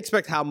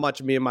expect how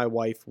much me and my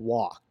wife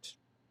walked.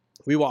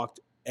 We walked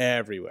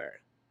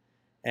everywhere.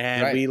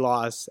 And we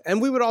lost.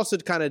 And we would also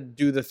kind of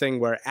do the thing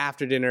where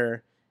after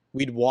dinner,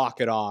 we'd walk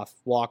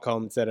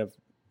home instead of,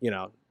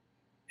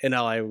 in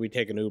LA, we'd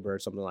take an Uber or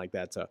something like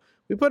that. So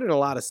we put in a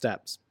lot of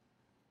steps.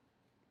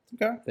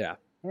 Okay. Yeah.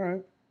 All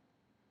right.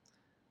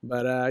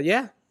 But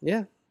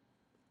Yeah.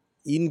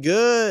 Eating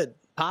good.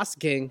 Pasta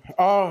King.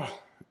 Oh,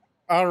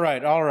 all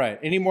right.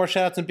 Any more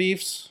shout outs and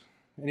beefs?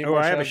 Any more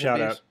I have a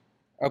shout-outs and shout beefs?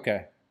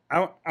 Okay.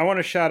 I want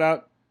to shout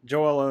out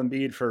Joel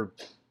Embiid for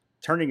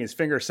turning his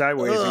finger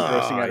sideways and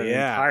grossing out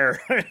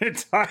an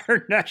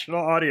entire national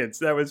audience.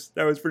 That was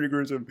pretty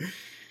gruesome.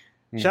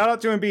 Shout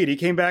out to Embiid. He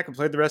came back and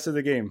played the rest of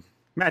the game.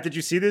 Matt, did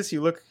you see this?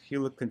 You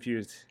look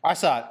confused. I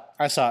saw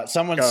it.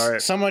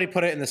 Somebody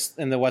put it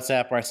in the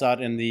WhatsApp, or I saw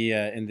it in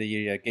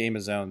the Game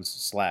of Zones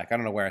Slack. I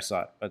don't know where I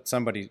saw it, but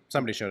somebody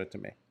showed it to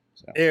me.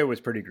 So. It was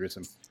pretty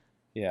gruesome.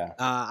 Yeah.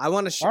 I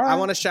want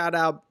to shout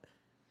out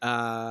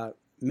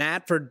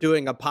Matt for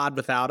doing a pod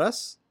without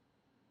us.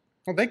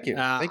 Well, thank you.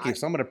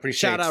 Someone appreciates.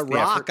 Shout out the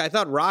Rock. effort. I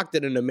thought Rock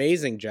did an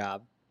amazing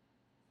job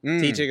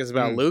teaching us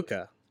about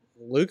Luca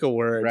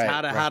words, Right,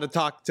 how to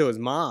talk to his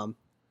mom.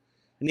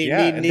 Need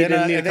and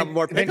a couple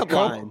more pickup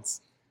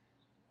lines.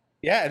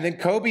 Yeah, and then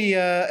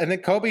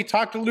Kobe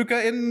talked to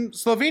Luca in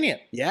Slovenian.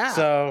 Yeah.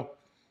 So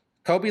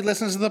Kobe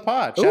listens to the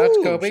pod. Shout out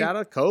to Kobe. Shout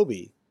out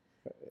Kobe.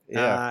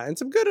 Yeah. And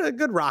some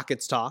good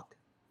Rockets talk.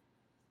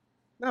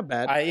 Not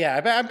bad.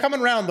 I'm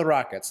coming around the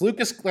Rockets.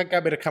 Lucas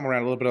got me to come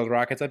around a little bit of the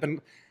Rockets. I've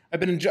been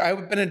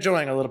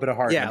enjoying a little bit of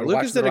Harden. Yeah,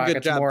 Lucas did a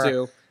good job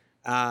too.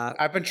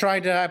 I've been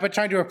trying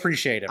to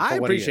appreciate him. I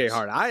appreciate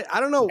Harden. I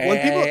don't know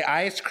when people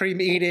ice cream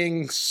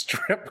eating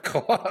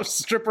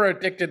stripper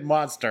addicted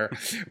monster,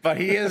 but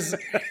he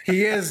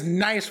is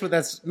nice with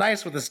us.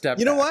 Nice with the step.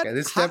 You know back. what?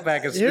 This step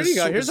back is Here's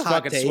a hot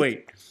fucking take.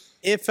 sweet.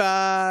 If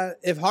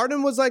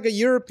Harden was like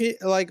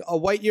a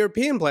white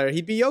European player,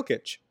 he'd be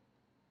Jokic.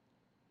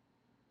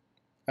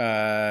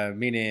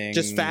 Meaning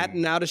just fat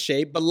and out of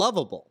shape, but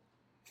lovable.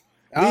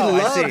 We I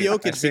love see.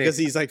 Jokic because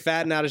he's like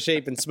fat and out of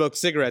shape and smokes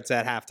cigarettes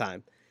at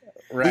halftime.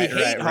 Right, we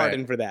hate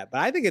Harden for that, but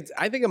I think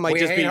it might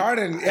just be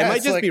Harden. It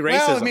might just be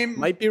racism. Well, I mean,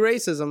 might be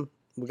racism.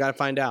 We got to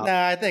find out.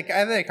 Nah, I think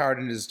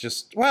Harden is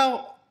just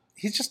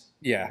he's just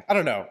I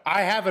don't know.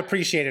 I have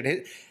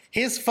appreciated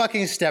his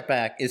fucking step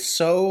back is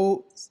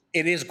so.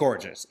 It is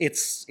gorgeous.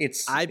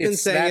 I've been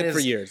saying it for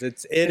years.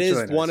 It is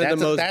really one nice. of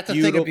the most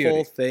beautiful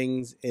beauty.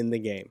 things in the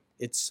game.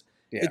 It's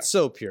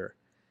so pure.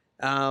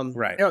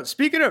 Right. You know,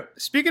 speaking of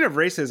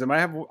racism,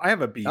 I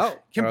have a beef.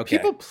 Can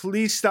people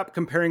please stop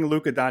comparing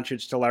Luka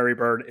Doncic to Larry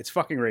Bird? It's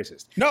fucking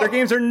racist. No. Their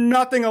games are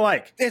nothing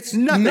alike. It's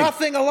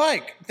nothing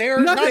alike. They are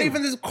not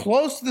even as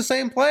close to the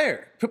same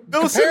player.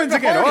 Bill Simmons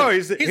again.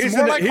 Harden. Oh, he's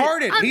more like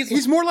Harden.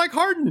 He's more like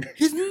Harden.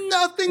 He's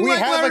nothing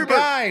like Larry Bird. We have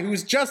a guy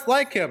who's just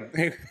like him.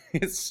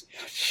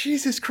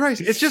 Jesus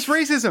Christ! It's just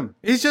racism.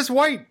 He's just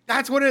white.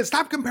 That's what it is.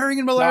 Stop comparing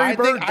him to Larry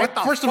Bird.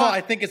 First of all, I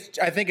think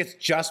it's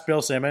just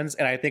Bill Simmons,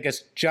 and I think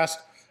it's just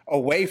a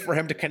way for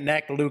him to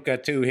connect Luka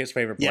to his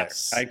favorite player.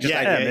 Yes.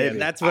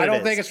 That's what I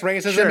don't think it's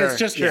racism.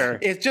 Sure,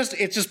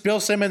 it's just Bill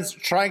Simmons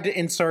trying to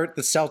insert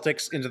the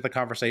Celtics into the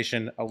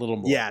conversation a little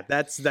more. Yeah,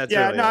 that's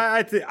yeah. really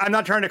No, I'm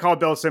not trying to call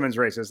Bill Simmons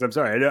racist. I'm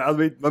sorry.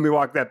 Let me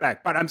walk that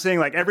back. But I'm saying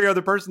like every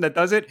other person that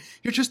does it,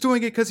 you're just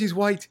doing it because he's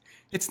white.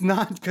 It's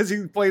not because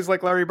he plays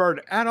like Larry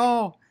Bird at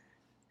all.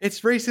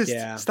 It's racist.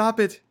 Yeah. Stop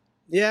it.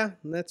 Yeah,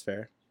 that's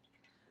fair.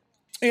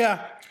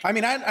 Yeah, I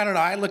mean, I don't know.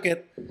 I look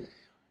at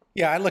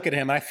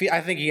him. I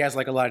think he has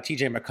like a lot of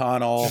TJ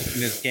McConnell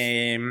in his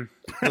game.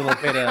 A little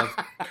bit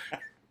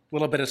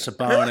of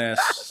Sabonis.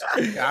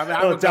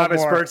 I would go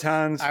Davis more.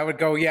 Bertans. I would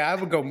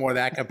go more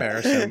that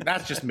comparison.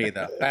 That's just me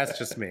though. That's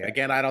just me.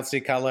 Again, I don't see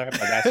color, but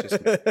that's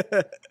just me.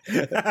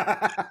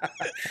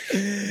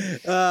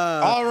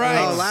 All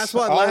right. Last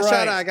one. All Last right.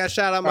 shout out. I got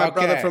shout out my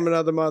brother Okay. from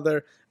another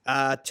mother,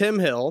 Tim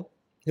Hill,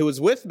 who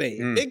was with me.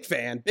 Big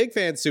fan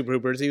Super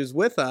Hoopers. He was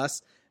with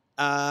us.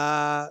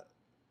 I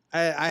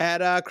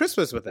had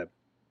Christmas with him.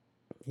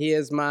 He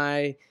is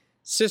my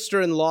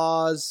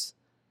sister-in-law's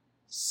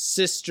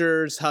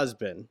sister's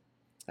husband.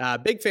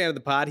 Big fan of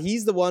the pod.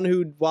 He's the one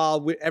who,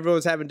 while everyone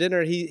was having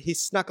dinner, he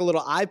snuck a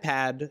little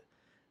iPad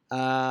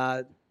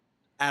at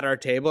our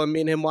table, and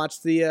me and him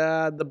watched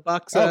the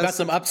Bucks. Got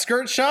some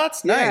upskirt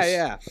shots. Nice.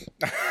 Yeah.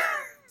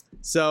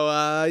 So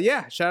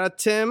shout out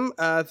Tim.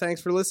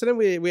 Thanks for listening.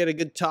 We had a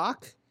good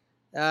talk.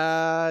 We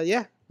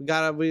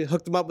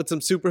hooked him up with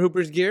some Super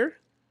Hoopers gear,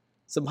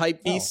 some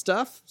hype beast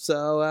stuff.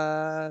 So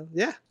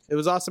it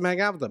was awesome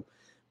hanging out with him.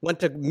 Went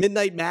to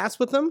midnight mass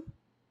with him.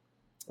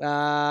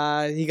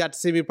 He got to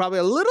see me probably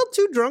a little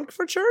too drunk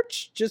for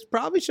church. Just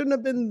probably should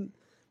have put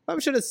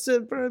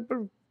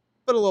a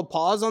little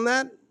pause on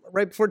that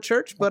right before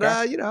church. But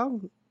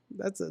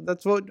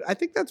that's what I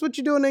think. That's what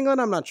you do in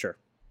England. I'm not sure.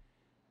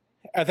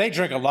 They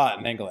drink a lot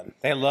in England.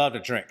 They love to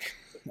drink.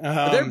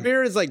 But their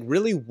beer is like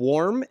really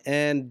warm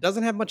and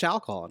doesn't have much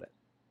alcohol in it.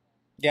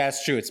 Yeah,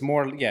 it's true. It's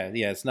more. Yeah.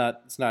 It's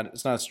not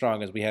as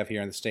strong as we have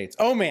here in the States.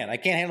 Oh man, I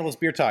can't handle this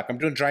beer talk. I'm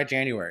doing dry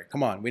January.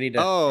 Come on, we need to.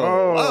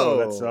 Oh,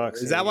 that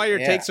sucks. Is that why your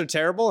takes are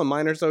terrible and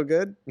mine are so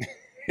good?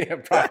 Yeah,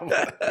 probably.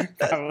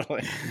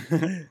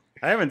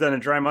 I haven't done a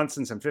dry month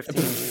since I'm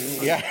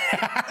 15. Yeah.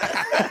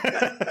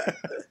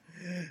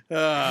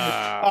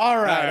 All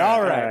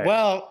right.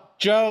 Well,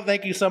 Joe,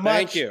 thank you so much.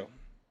 Thank you.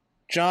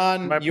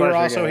 John, My you were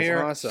pleasure, also guys.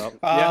 here.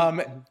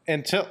 Awesome.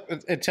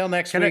 Until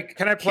next Can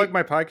week. I plug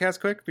my podcast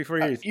quick before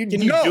you? Can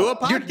you do a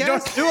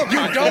podcast?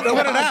 You don't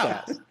put it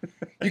out.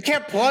 You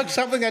can't plug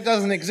something that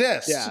doesn't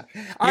exist. Yeah.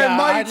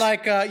 I'd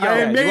like.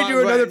 I may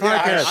do another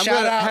podcast. I'm Shout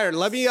gonna, out- here,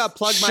 let me plug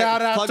my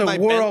Shout out plug to my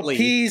World Bentley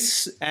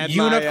Peace, and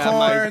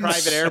unicorns, my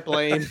private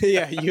airplane.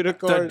 Yeah, the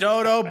unicorn.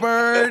 dodo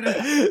bird.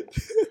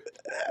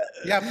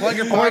 Yeah, plug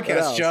your What podcast,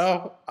 else?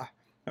 Joe.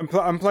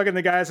 I'm plugging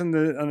the guys on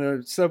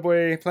the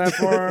subway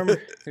platform.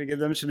 Gonna give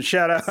them some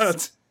shout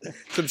outs.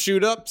 Some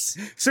shoot ups.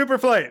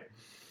 Superflight.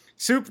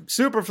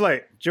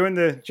 Superflight. Join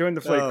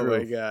the flight Oh crew.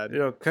 my God.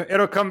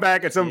 It'll come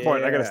back at some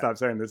point. I gotta Yeah. stop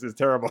saying this. It's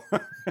terrible.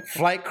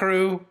 Flight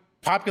crew,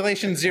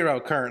 population 0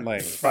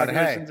 currently. But hey,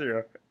 Population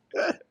 0.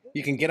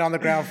 you can get on the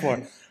ground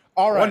floor.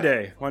 All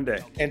right. One day.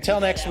 Until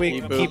next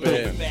week, keep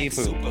pooping. Keep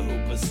Super pooping.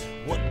 Hoopers.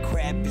 What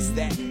crap is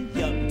that,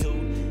 young dude?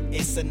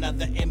 It's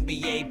another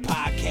NBA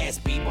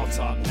podcast, B-ball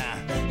talk now.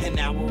 An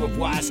hour of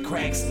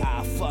wisecracks.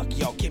 Ah, fuck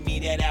y'all, give me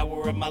that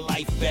hour of my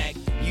life back.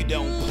 You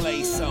don't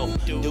play, so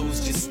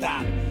dudes just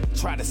stop.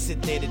 Try to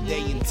sit there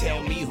today and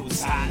tell me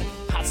who's hot.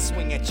 I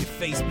swing at your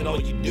face, but all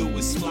you do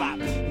is flop.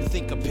 You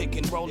think a pick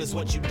and roll is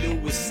what you do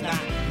is snot,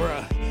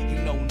 bruh. You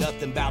know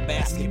nothing about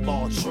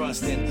basketball,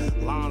 trust.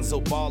 And Lonzo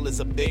Ball is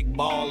a big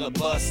baller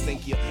bust.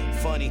 Think you're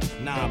funny?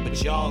 Nah,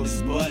 but y'all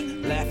is butt.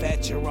 Laugh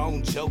at your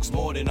own jokes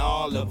more than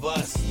all of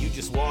us. You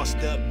just washed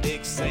up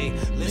dicks, say,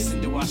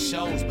 listen to our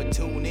shows, but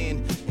tune in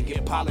and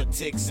get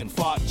politics and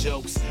fart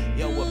jokes.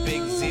 Yo, a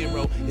big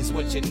zero is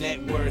what your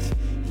net worth.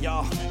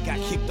 Y'all got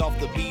kicked off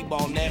the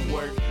B-Ball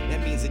network.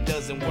 That means it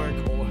doesn't work,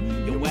 or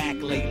your whack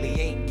lately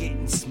ain't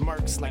getting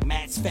smirks like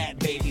Matt's fat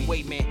baby.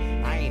 Wait,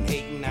 man, I ain't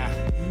hating now.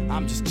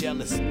 I'm just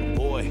jealous.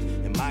 Boy,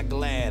 am I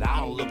glad I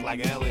don't look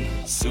like Ellen.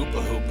 Super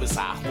Hoopers,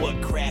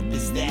 what crap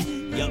is that?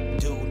 Yup,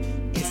 dude,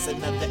 it's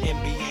another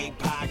NBA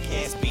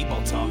podcast.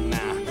 B-Ball talk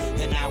now.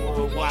 An hour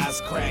of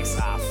wisecracks.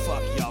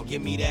 Fuck y'all,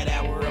 give me that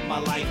hour of my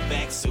life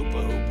back.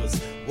 Super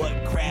Hoopers, what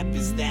crap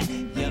is that?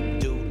 Yup,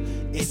 dude.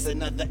 It's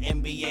another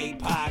NBA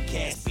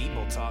podcast.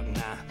 People talk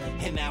now.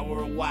 An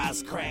hour of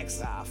wisecracks.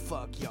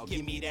 Fuck y'all.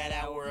 Give me that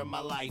hour of my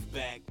life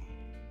back.